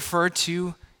also refer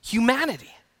to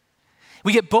humanity.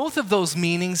 We get both of those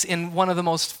meanings in one of the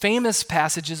most famous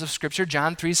passages of Scripture,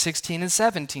 John 3:16 and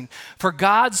 17. For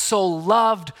God so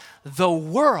loved the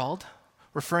world,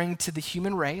 referring to the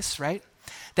human race, right?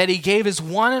 That he gave his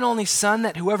one and only Son,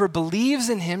 that whoever believes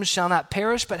in him shall not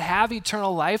perish but have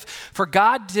eternal life. For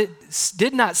God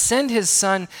did not send his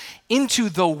Son into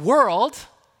the world,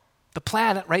 the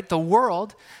planet, right, the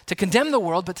world, to condemn the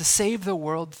world, but to save the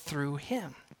world through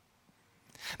him.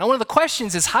 Now, one of the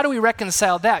questions is, how do we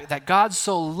reconcile that God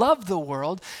so loved the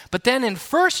world, but then in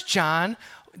 1 John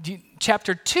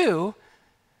chapter 2,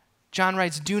 John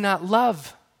writes, do not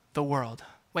love the world.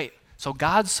 Wait, So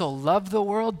God so loved the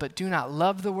world, but do not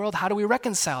love the world. How do we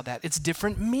reconcile that? It's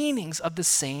different meanings of the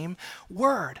same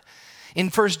word. In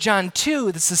 1 John 2,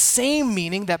 it's the same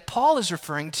meaning that Paul is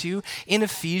referring to in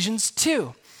Ephesians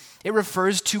 2. It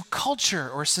refers to culture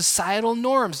or societal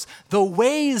norms, the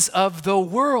ways of the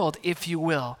world, if you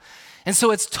will. And so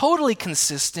it's totally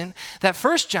consistent that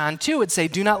 1 John 2 would say,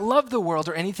 do not love the world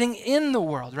or anything in the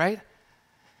world, right?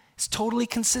 It's totally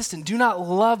consistent. Do not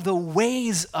love the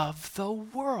ways of the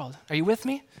world. Are you with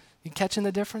me? You catching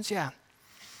the difference? Yeah.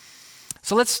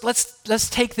 So let's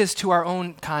take this to our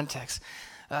own context.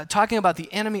 Talking about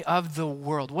the enemy of the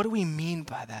world. What do we mean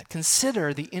by that?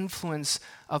 Consider the influence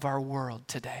of our world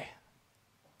today.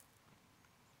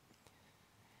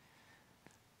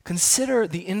 Consider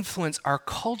the influence our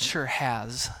culture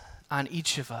has on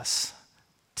each of us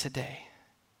today.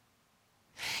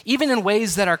 Even in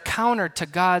ways that are counter to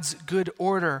God's good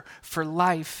order for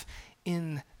life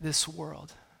in this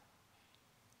world.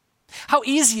 How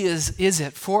easy is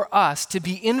it for us to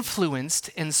be influenced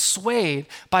and swayed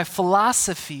by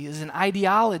philosophies and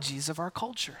ideologies of our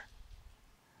culture?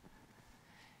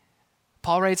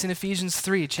 Paul writes in Ephesians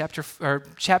 3, chapter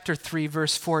 3,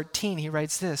 verse 14, he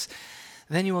writes this,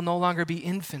 then you will no longer be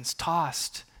infants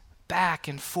tossed back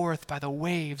and forth by the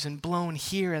waves and blown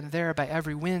here and there by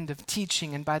every wind of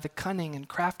teaching and by the cunning and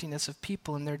craftiness of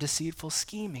people and their deceitful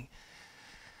scheming.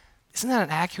 Isn't that an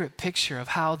accurate picture of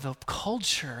how the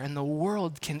culture and the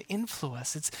world can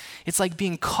influence? It's like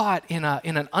being caught in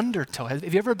an undertow.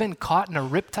 Have you ever been caught in a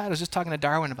riptide? I was just talking to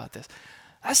Darwin about this.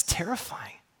 That's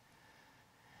terrifying.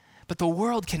 But the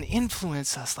world can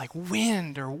influence us like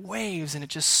wind or waves, and it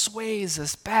just sways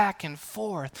us back and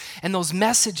forth. And those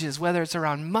messages, whether it's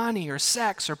around money or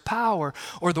sex or power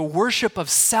or the worship of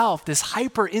self, this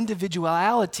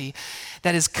hyper-individuality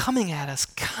that is coming at us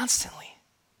constantly.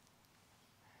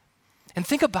 And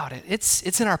think about it.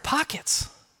 It's in our pockets.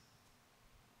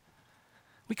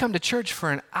 We come to church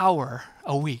for an hour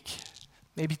a week,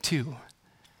 maybe 2.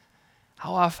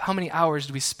 How many hours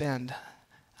do we spend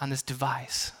on this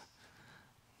device?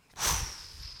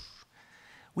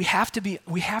 We have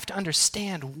to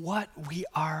understand what we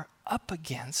are up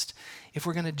against if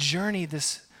we're going to journey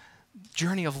this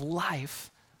journey of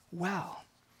life well.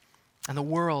 And the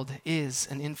world is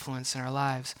an influence in our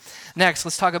lives. Next,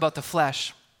 let's talk about the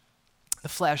flesh. The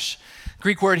flesh.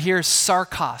 Greek word here is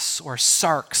sarkos or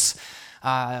sarx.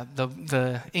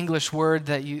 The English word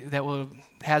that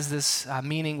has this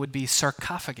meaning would be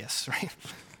sarcophagus, right?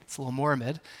 It's a little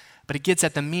morbid. But it gets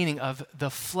at the meaning of the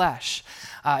flesh.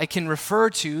 It can refer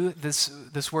to,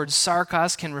 this word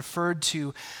sarkos can refer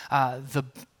to the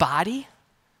body,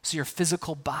 so your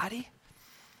physical body.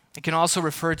 It can also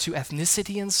refer to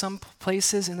ethnicity in some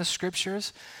places in the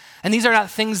scriptures. And these are not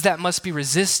things that must be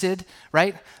resisted,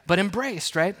 right? But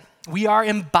embraced, right? We are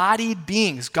embodied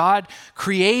beings. God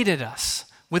created us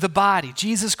with a body.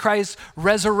 Jesus Christ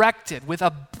resurrected with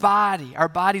a body. Our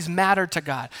bodies matter to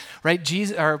God, right?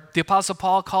 The Apostle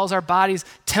Paul calls our bodies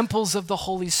temples of the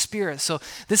Holy Spirit. So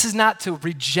this is not to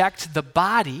reject the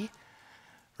body,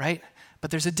 right?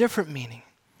 But there's a different meaning.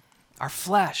 Our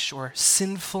flesh or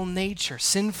sinful nature,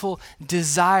 sinful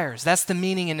desires. That's the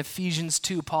meaning in Ephesians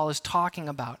 2 Paul is talking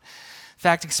about. In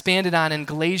fact, expanded on in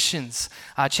Galatians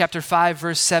chapter 5,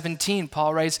 verse 17,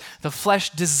 Paul writes, the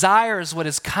flesh desires what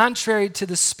is contrary to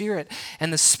the spirit,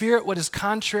 and the spirit what is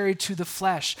contrary to the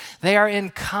flesh. They are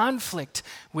in conflict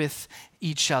with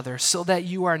each other, so that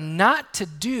you are not to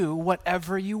do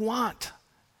whatever you want.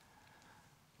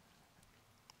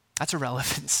 That's a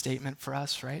relevant statement for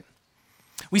us, right?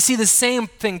 We see the same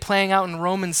thing playing out in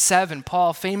Romans 7,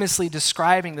 Paul famously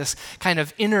describing this kind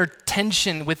of inner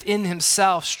tension within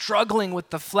himself, struggling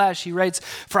with the flesh. He writes,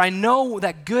 for I know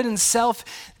that good itself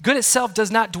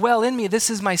does not dwell in me. This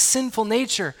is my sinful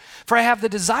nature. For I have the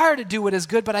desire to do what is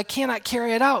good, but I cannot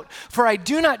carry it out. For I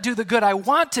do not do the good I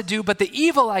want to do, but the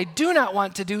evil I do not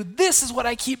want to do, this is what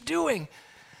I keep doing.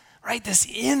 Right? This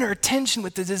inner tension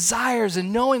with the desires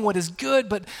and knowing what is good,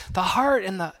 but the heart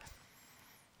and the...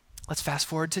 Let's fast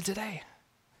forward to today.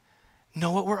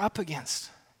 Know what we're up against.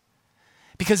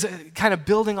 Because kind of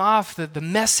building off the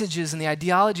messages and the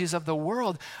ideologies of the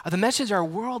world, the message our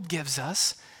world gives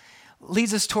us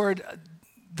leads us toward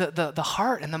the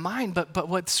heart and the mind. But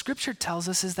what Scripture tells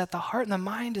us is that the heart and the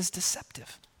mind is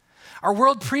deceptive. Our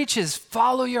world preaches,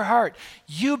 follow your heart.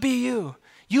 You be you.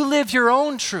 You live your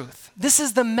own truth. This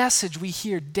is the message we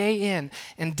hear day in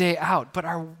and day out. But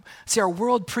our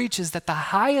world preaches that the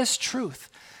highest truth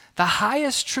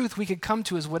we could come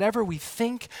to is whatever we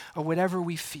think or whatever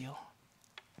we feel.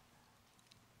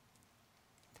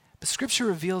 But Scripture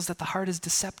reveals that the heart is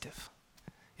deceptive.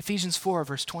 Ephesians 4,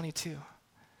 verse 22.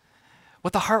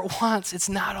 what the heart wants, it's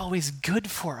not always good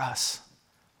for us.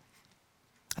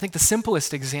 I think the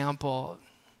simplest example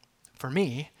for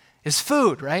me is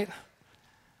food, right?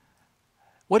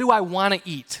 What do I want to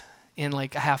eat in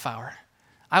like a half hour?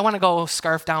 I want to go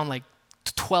scarf down like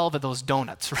 12 of those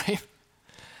donuts, right?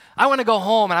 I want to go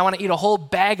home and I want to eat a whole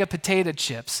bag of potato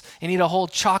chips and eat a whole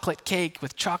chocolate cake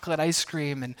with chocolate ice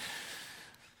cream, and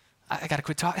I got to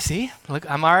quit talking. See, look,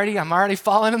 I'm already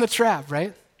falling in the trap,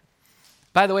 right?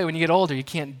 By the way, when you get older, you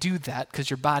can't do that because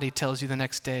your body tells you the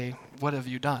next day, what have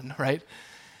you done, right?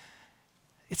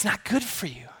 It's not good for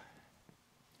you.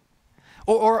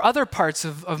 Or other parts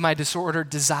of my disordered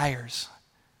desires.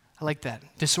 I like that.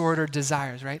 Disordered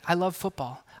desires, right? I love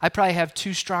football. I probably have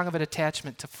too strong of an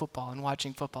attachment to football and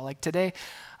watching football. Like today,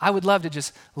 I would love to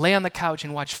just lay on the couch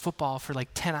and watch football for like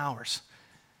 10 hours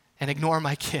and ignore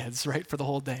my kids, right, for the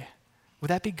whole day. Would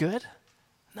that be good?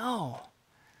 No.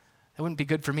 That wouldn't be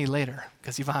good for me later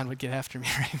because Yvonne would get after me,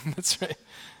 right? That's right.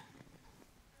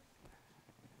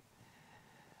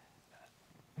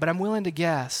 But I'm willing to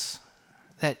guess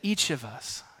that each of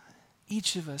us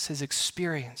has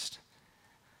experienced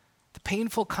the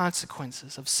painful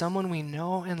consequences of someone we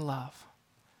know and love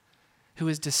who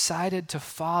has decided to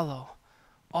follow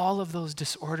all of those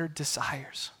disordered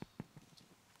desires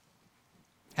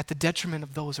at the detriment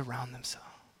of those around themselves.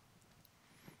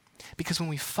 Because when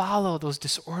we follow those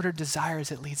disordered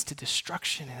desires, it leads to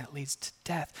destruction and it leads to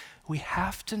death. We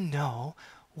have to know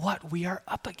what we are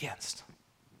up against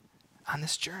on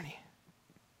this journey.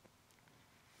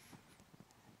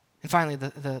 And finally,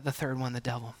 the third one, the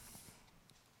devil.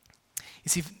 You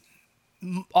see,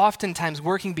 oftentimes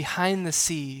working behind the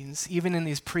scenes, even in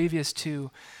these previous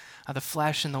two, the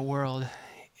flesh and the world,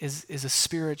 is a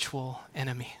spiritual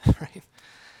enemy, right?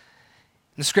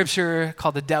 In the scripture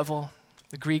called the devil,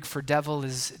 the Greek for devil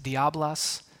is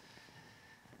diablos.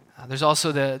 There's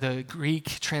also the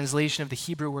Greek translation of the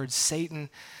Hebrew word Satan,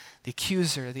 the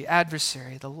accuser, the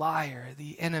adversary, the liar,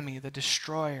 the enemy, the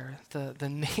destroyer. The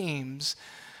names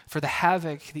for the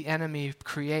havoc the enemy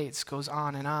creates goes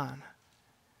on and on.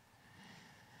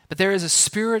 But there is a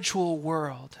spiritual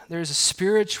world, there is a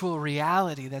spiritual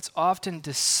reality that's often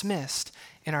dismissed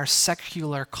in our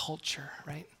secular culture,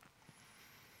 right?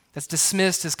 That's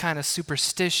dismissed as kind of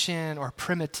superstition or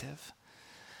primitive.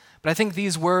 But I think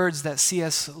these words that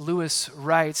C.S. Lewis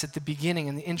writes at the beginning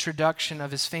in the introduction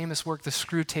of his famous work, The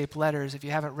Screwtape Letters, if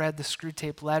you haven't read The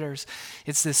Screwtape Letters,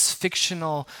 it's this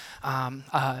fictional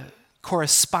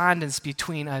correspondence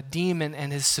between a demon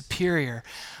and his superior,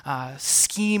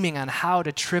 scheming on how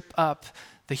to trip up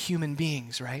the human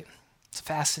beings, right? It's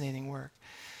fascinating work.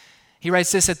 He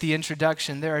writes this at the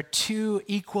introduction: there are two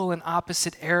equal and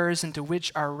opposite errors into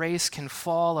which our race can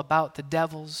fall about the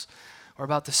devils or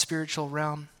about the spiritual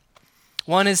realm.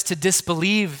 One is to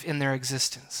disbelieve in their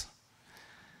existence.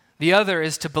 The other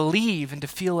is to believe and to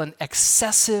feel an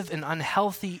excessive and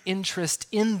unhealthy interest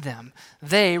in them.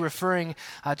 They, referring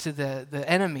to the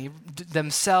enemy,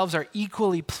 themselves are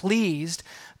equally pleased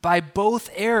by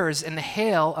both errors and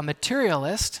hail a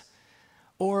materialist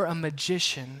or a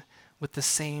magician with the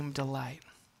same delight.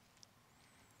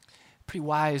 Pretty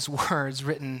wise words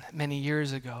written many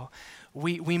years ago.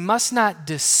 We must not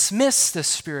dismiss the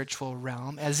spiritual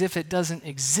realm as if it doesn't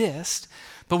exist,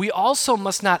 but we also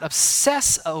must not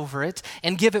obsess over it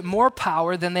and give it more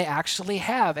power than they actually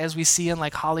have, as we see in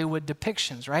like Hollywood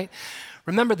depictions, right?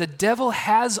 Remember, the devil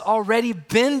has already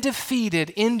been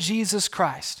defeated in Jesus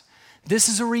Christ. This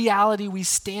is a reality we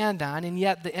stand on, and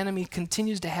yet the enemy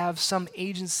continues to have some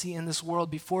agency in this world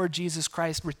before Jesus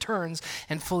Christ returns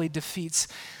and fully defeats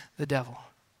the devil.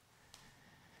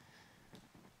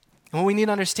 And what we need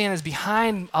to understand is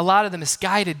behind a lot of the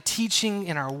misguided teaching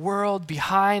in our world,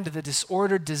 behind the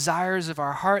disordered desires of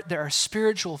our heart, there are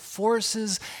spiritual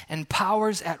forces and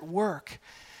powers at work.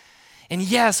 And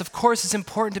yes, of course, it's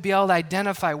important to be able to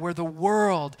identify where the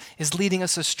world is leading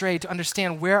us astray, to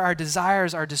understand where our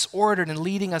desires are disordered and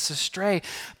leading us astray.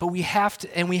 But we have to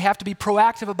be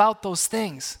proactive about those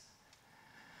things.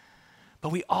 But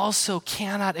we also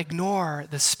cannot ignore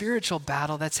the spiritual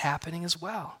battle that's happening as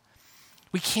well.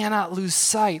 We cannot lose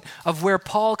sight of where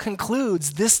Paul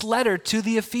concludes this letter to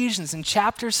the Ephesians. In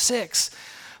chapter 6,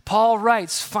 Paul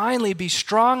writes, "Finally, be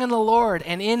strong in the Lord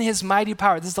and in his mighty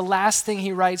power." This is the last thing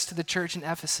he writes to the church in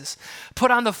Ephesus. "Put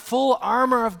on the full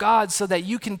armor of God so that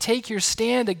you can take your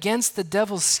stand against the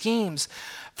devil's schemes.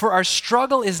 For our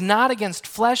struggle is not against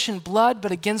flesh and blood,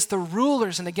 but against the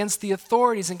rulers and against the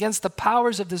authorities, against the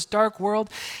powers of this dark world,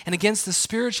 and against the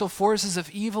spiritual forces of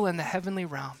evil in the heavenly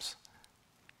realms."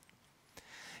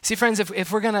 See, friends,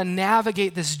 if we're going to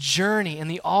navigate this journey in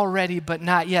the already but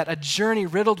not yet, a journey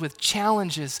riddled with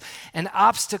challenges and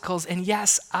obstacles and,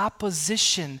 yes,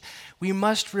 opposition, we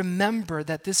must remember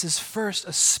that this is first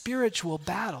a spiritual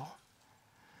battle.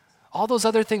 All those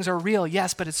other things are real,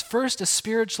 yes, but it's first a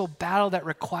spiritual battle that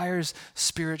requires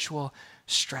spiritual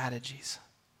strategies.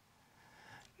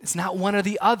 It's not one or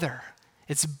the other.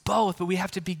 It's both, but we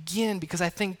have to begin because I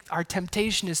think our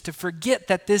temptation is to forget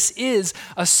that this is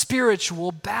a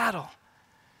spiritual battle.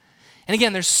 And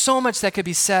again, there's so much that could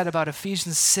be said about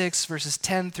Ephesians 6, verses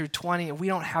 10 through 20, and we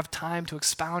don't have time to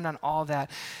expound on all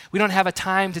that. We don't have a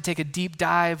time to take a deep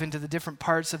dive into the different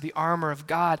parts of the armor of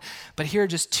God, but here are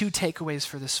just 2 takeaways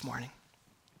for this morning.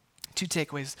 2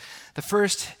 takeaways. The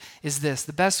first is this.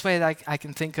 The best way that I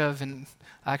can think of, and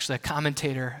actually a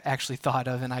commentator actually thought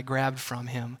of, and I grabbed from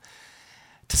him,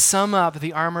 to sum up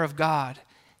the armor of God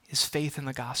is faith in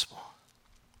the gospel.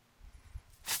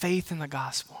 Faith in the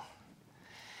gospel.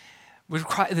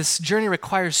 This journey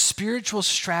requires spiritual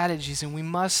strategies, and we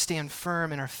must stand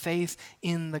firm in our faith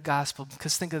in the gospel.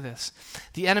 Because think of this.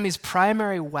 The enemy's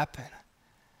primary weapon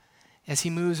as he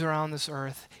moves around this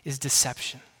earth is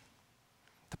deception.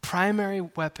 The primary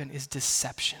weapon is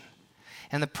deception.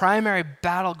 And the primary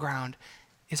battleground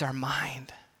is our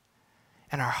mind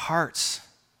and our hearts.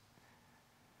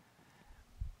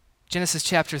 Genesis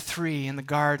chapter 3, in the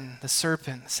garden, the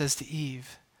serpent says to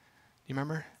Eve, do you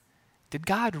remember? Did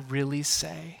God really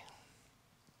say?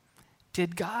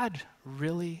 Did God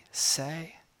really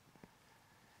say?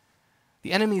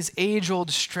 The enemy's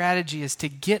age-old strategy is to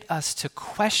get us to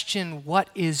question what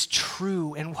is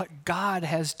true and what God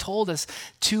has told us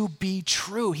to be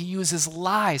true. He uses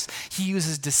lies. He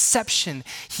uses deception.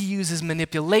 He uses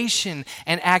manipulation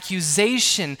and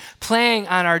accusation, playing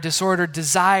on our disordered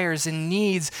desires and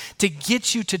needs to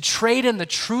get you to trade in the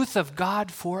truth of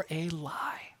God for a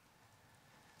lie.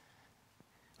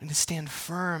 We need to stand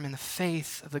firm in the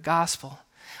faith of the gospel.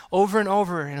 Over and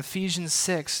over in Ephesians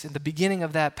 6, in the beginning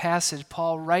of that passage,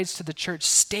 Paul writes to the church,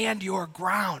 stand your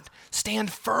ground,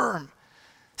 stand firm,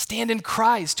 stand in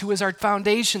Christ, who is our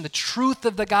foundation, the truth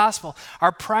of the gospel.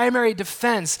 Our primary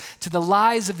defense to the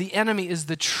lies of the enemy is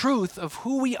the truth of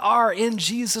who we are in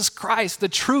Jesus Christ, the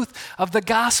truth of the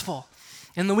gospel.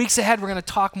 In the weeks ahead, we're going to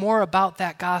talk more about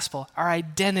that gospel, our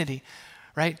identity,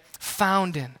 right?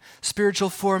 Found in, spiritual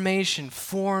formation,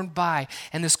 formed by,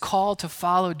 and this call to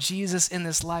follow Jesus in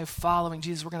this life, following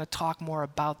Jesus. We're going to talk more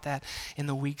about that in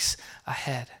the weeks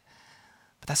ahead.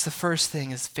 But that's the first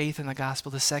thing, is faith in the gospel.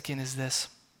 The second is this: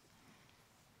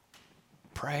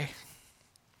 pray.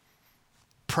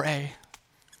 Pray,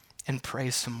 and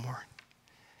pray some more.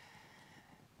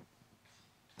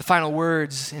 The final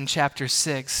words in chapter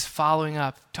 6, following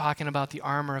up, talking about the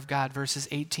armor of God, verses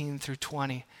 18 through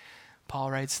 20. Paul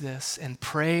writes this, and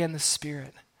pray in the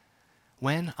Spirit.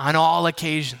 When? On all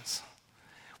occasions.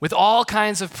 With all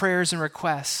kinds of prayers and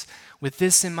requests. With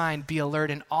this in mind, be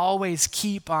alert and always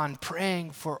keep on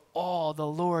praying for all the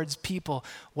Lord's people.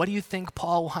 What do you think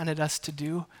Paul wanted us to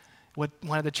do? What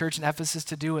wanted the church in Ephesus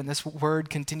to do? And this word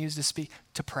continues to speak,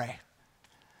 to pray.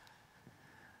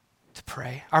 To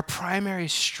pray. Our primary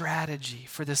strategy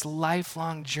for this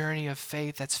lifelong journey of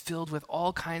faith that's filled with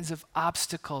all kinds of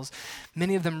obstacles,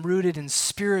 many of them rooted in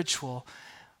spiritual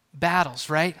battles,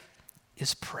 right,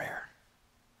 is prayer.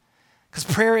 Because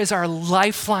prayer is our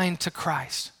lifeline to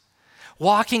Christ.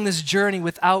 Walking this journey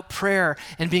without prayer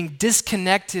and being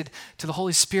disconnected to the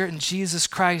Holy Spirit and Jesus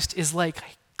Christ is like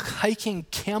hiking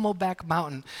Camelback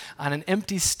Mountain on an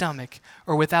empty stomach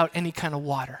or without any kind of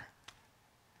water.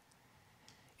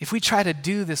 If we try to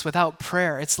do this without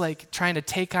prayer, it's like trying to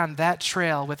take on that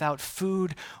trail without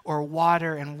food or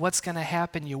water, and what's going to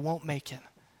happen? You won't make it.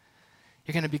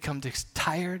 You're going to become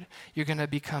tired, you're going to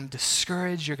become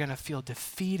discouraged, you're going to feel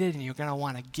defeated, and you're going to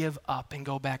want to give up and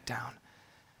go back down.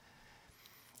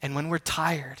 And when we're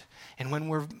tired, and when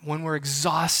we're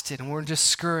exhausted, and we're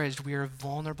discouraged, we are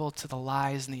vulnerable to the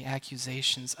lies and the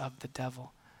accusations of the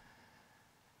devil.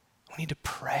 We need to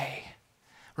pray.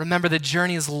 Remember, the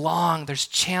journey is long. There's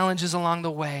challenges along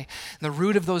the way. And the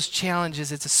root of those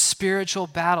challenges, it's a spiritual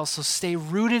battle. So stay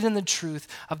rooted in the truth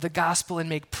of the gospel and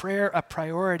make prayer a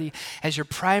priority as your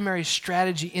primary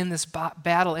strategy in this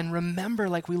battle. And remember,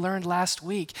 like we learned last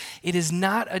week, it is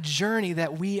not a journey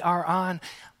that we are on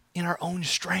in our own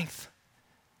strength.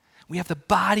 We have the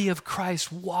body of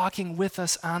Christ walking with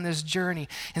us on this journey.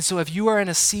 And so if you are in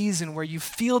a season where you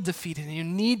feel defeated and you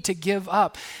need to give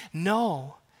up,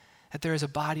 know that there is a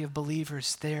body of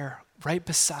believers there right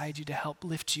beside you to help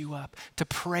lift you up, to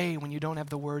pray when you don't have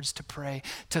the words to pray,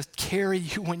 to carry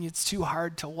you when it's too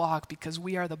hard to walk, because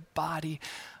we are the body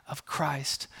of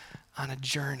Christ on a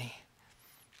journey.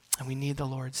 And we need the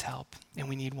Lord's help, and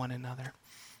we need one another.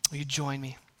 Will you join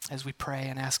me as we pray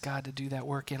and ask God to do that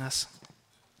work in us?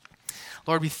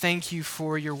 Lord, we thank you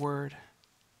for your word.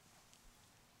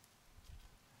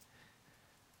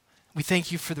 We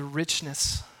thank you for the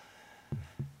richness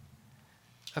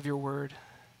of your word.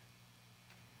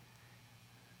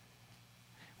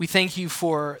 We thank you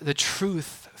for the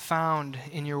truth found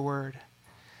in your word,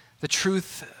 the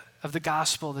truth of the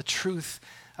gospel, the truth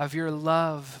of your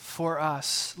love for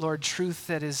us. Lord, truth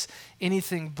that is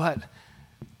anything but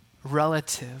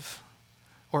relative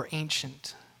or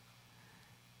ancient,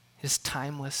 is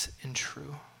timeless and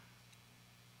true.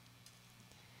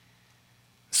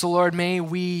 So Lord, may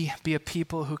we be a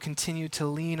people who continue to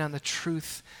lean on the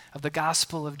truth of the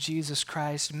gospel of Jesus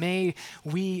Christ. May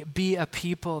we be a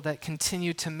people that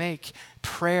continue to make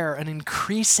prayer an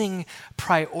increasing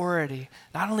priority,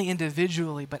 not only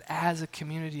individually, but as a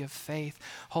community of faith.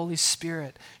 Holy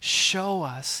Spirit, show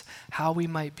us how we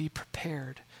might be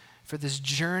prepared for this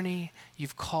journey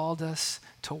you've called us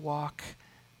to walk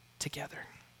together.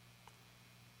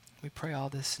 We pray all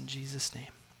this in Jesus'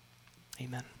 name.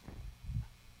 Amen.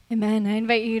 Amen. I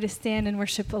invite you to stand and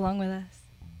worship along with us.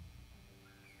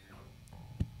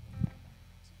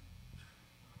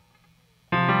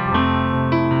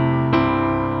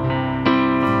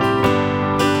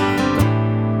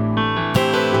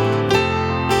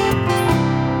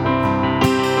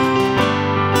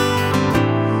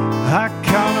 I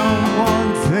count on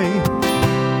one thing,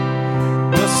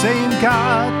 the same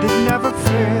God that never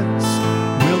fails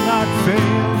will not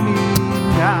fail me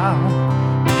now.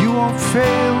 You won't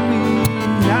fail me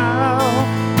now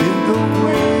in the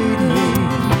waiting.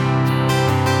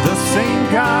 The same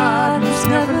God who's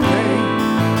never late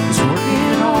is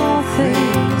working all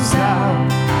things out,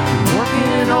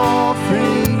 working all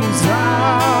things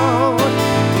out.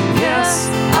 Yes,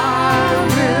 I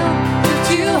will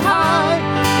lift you high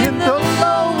in the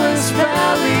lowest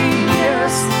valley.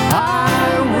 Yes,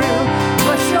 I will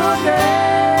bless your name.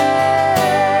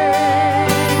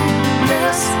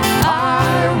 Yes, I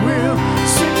will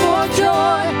sing for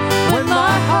joy when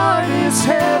my heart is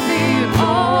heavy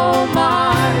all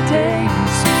my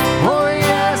days. Oh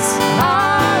yes,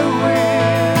 I will.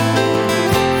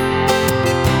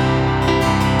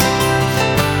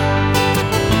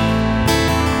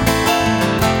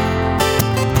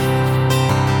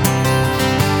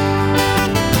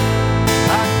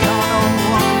 I count on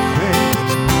one thing,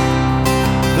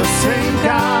 the same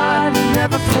God who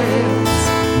never fails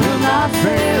will not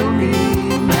fail me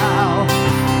now.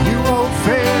 You won't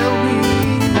fail me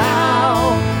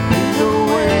now in the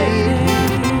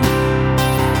waiting.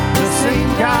 The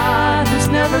same God who's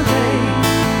never late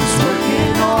is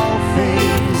working all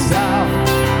things out.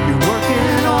 You're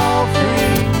working all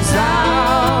things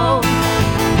out.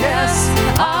 Yes,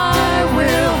 I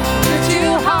will lift you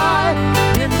high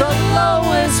in the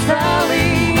lowest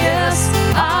valley. Yes,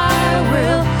 I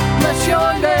will bless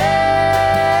your name.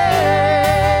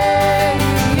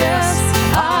 Yes,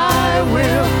 I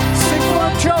will sing for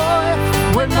joy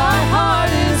when my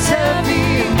heart is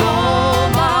heavy all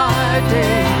my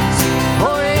days.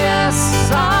 Oh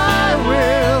yes, I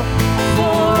will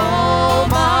for all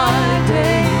my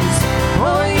days.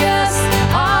 Oh yes,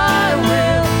 I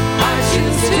will. I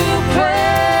choose to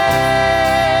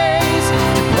praise,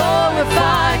 to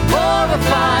glorify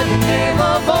the name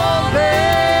of all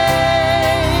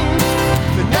things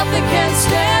that nothing can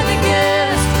stand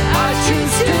against. I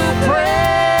choose to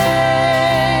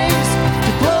praise,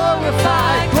 to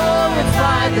glorify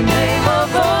the name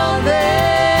of all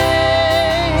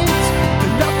things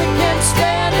that nothing can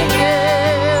stand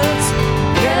against.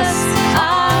 Yes,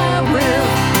 I will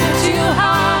lift you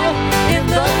high in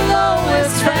the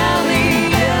lowest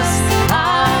valley. Yes,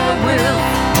 I will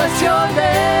bless your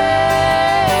name.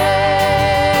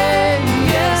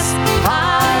 Yes,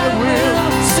 I will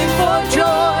sing for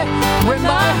joy when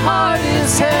my heart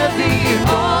is heavy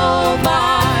all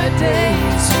my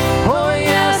days. Oh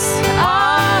yes,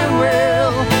 I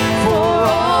will for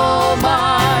all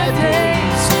my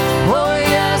days. Oh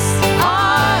yes,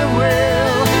 I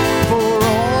will for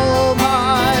all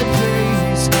my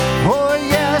days. Oh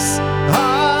yes,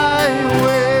 I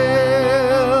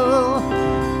will.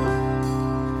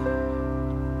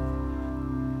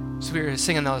 So we were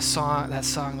singing that song,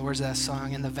 the words of that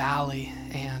song, In the Valley.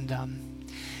 And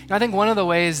I think one of the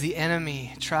ways the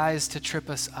enemy tries to trip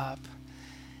us up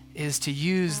is to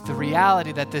use the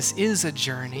reality that this is a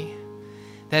journey,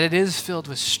 that it is filled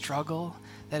with struggle,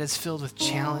 that it's filled with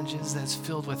challenges, that it's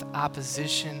filled with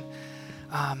opposition.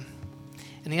 And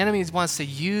the enemy wants to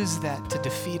use that to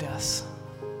defeat us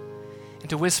and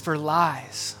to whisper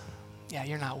lies. Yeah,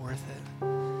 you're not worth it.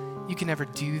 you can never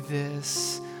do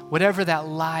this. Whatever that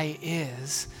lie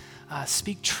is,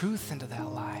 speak truth into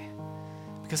that lie.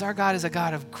 Because our God is a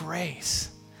God of grace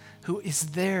who is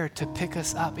there to pick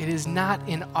us up. It is not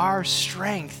in our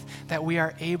strength that we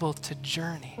are able to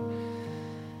journey.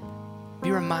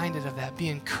 Be reminded of that. Be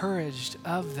encouraged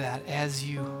of that as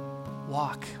you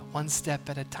walk one step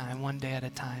at a time, one day at a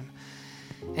time.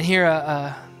 And hear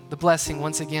the blessing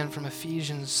once again from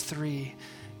Ephesians 3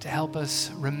 to help us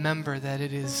remember that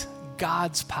it is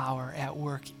God's power at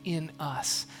work in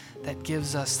us that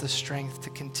gives us the strength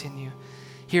to continue.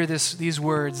 Hear these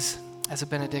words as a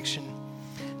benediction.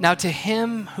 Now to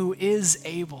him who is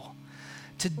able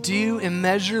to do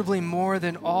immeasurably more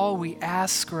than all we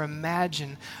ask or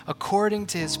imagine, according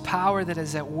to his power that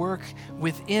is at work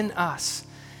within us,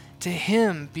 to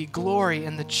him be glory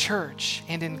in the church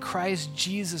and in Christ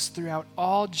Jesus throughout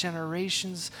all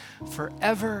generations,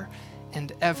 forever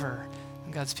and ever.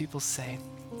 And God's people say,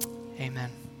 amen.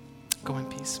 Go in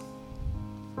peace.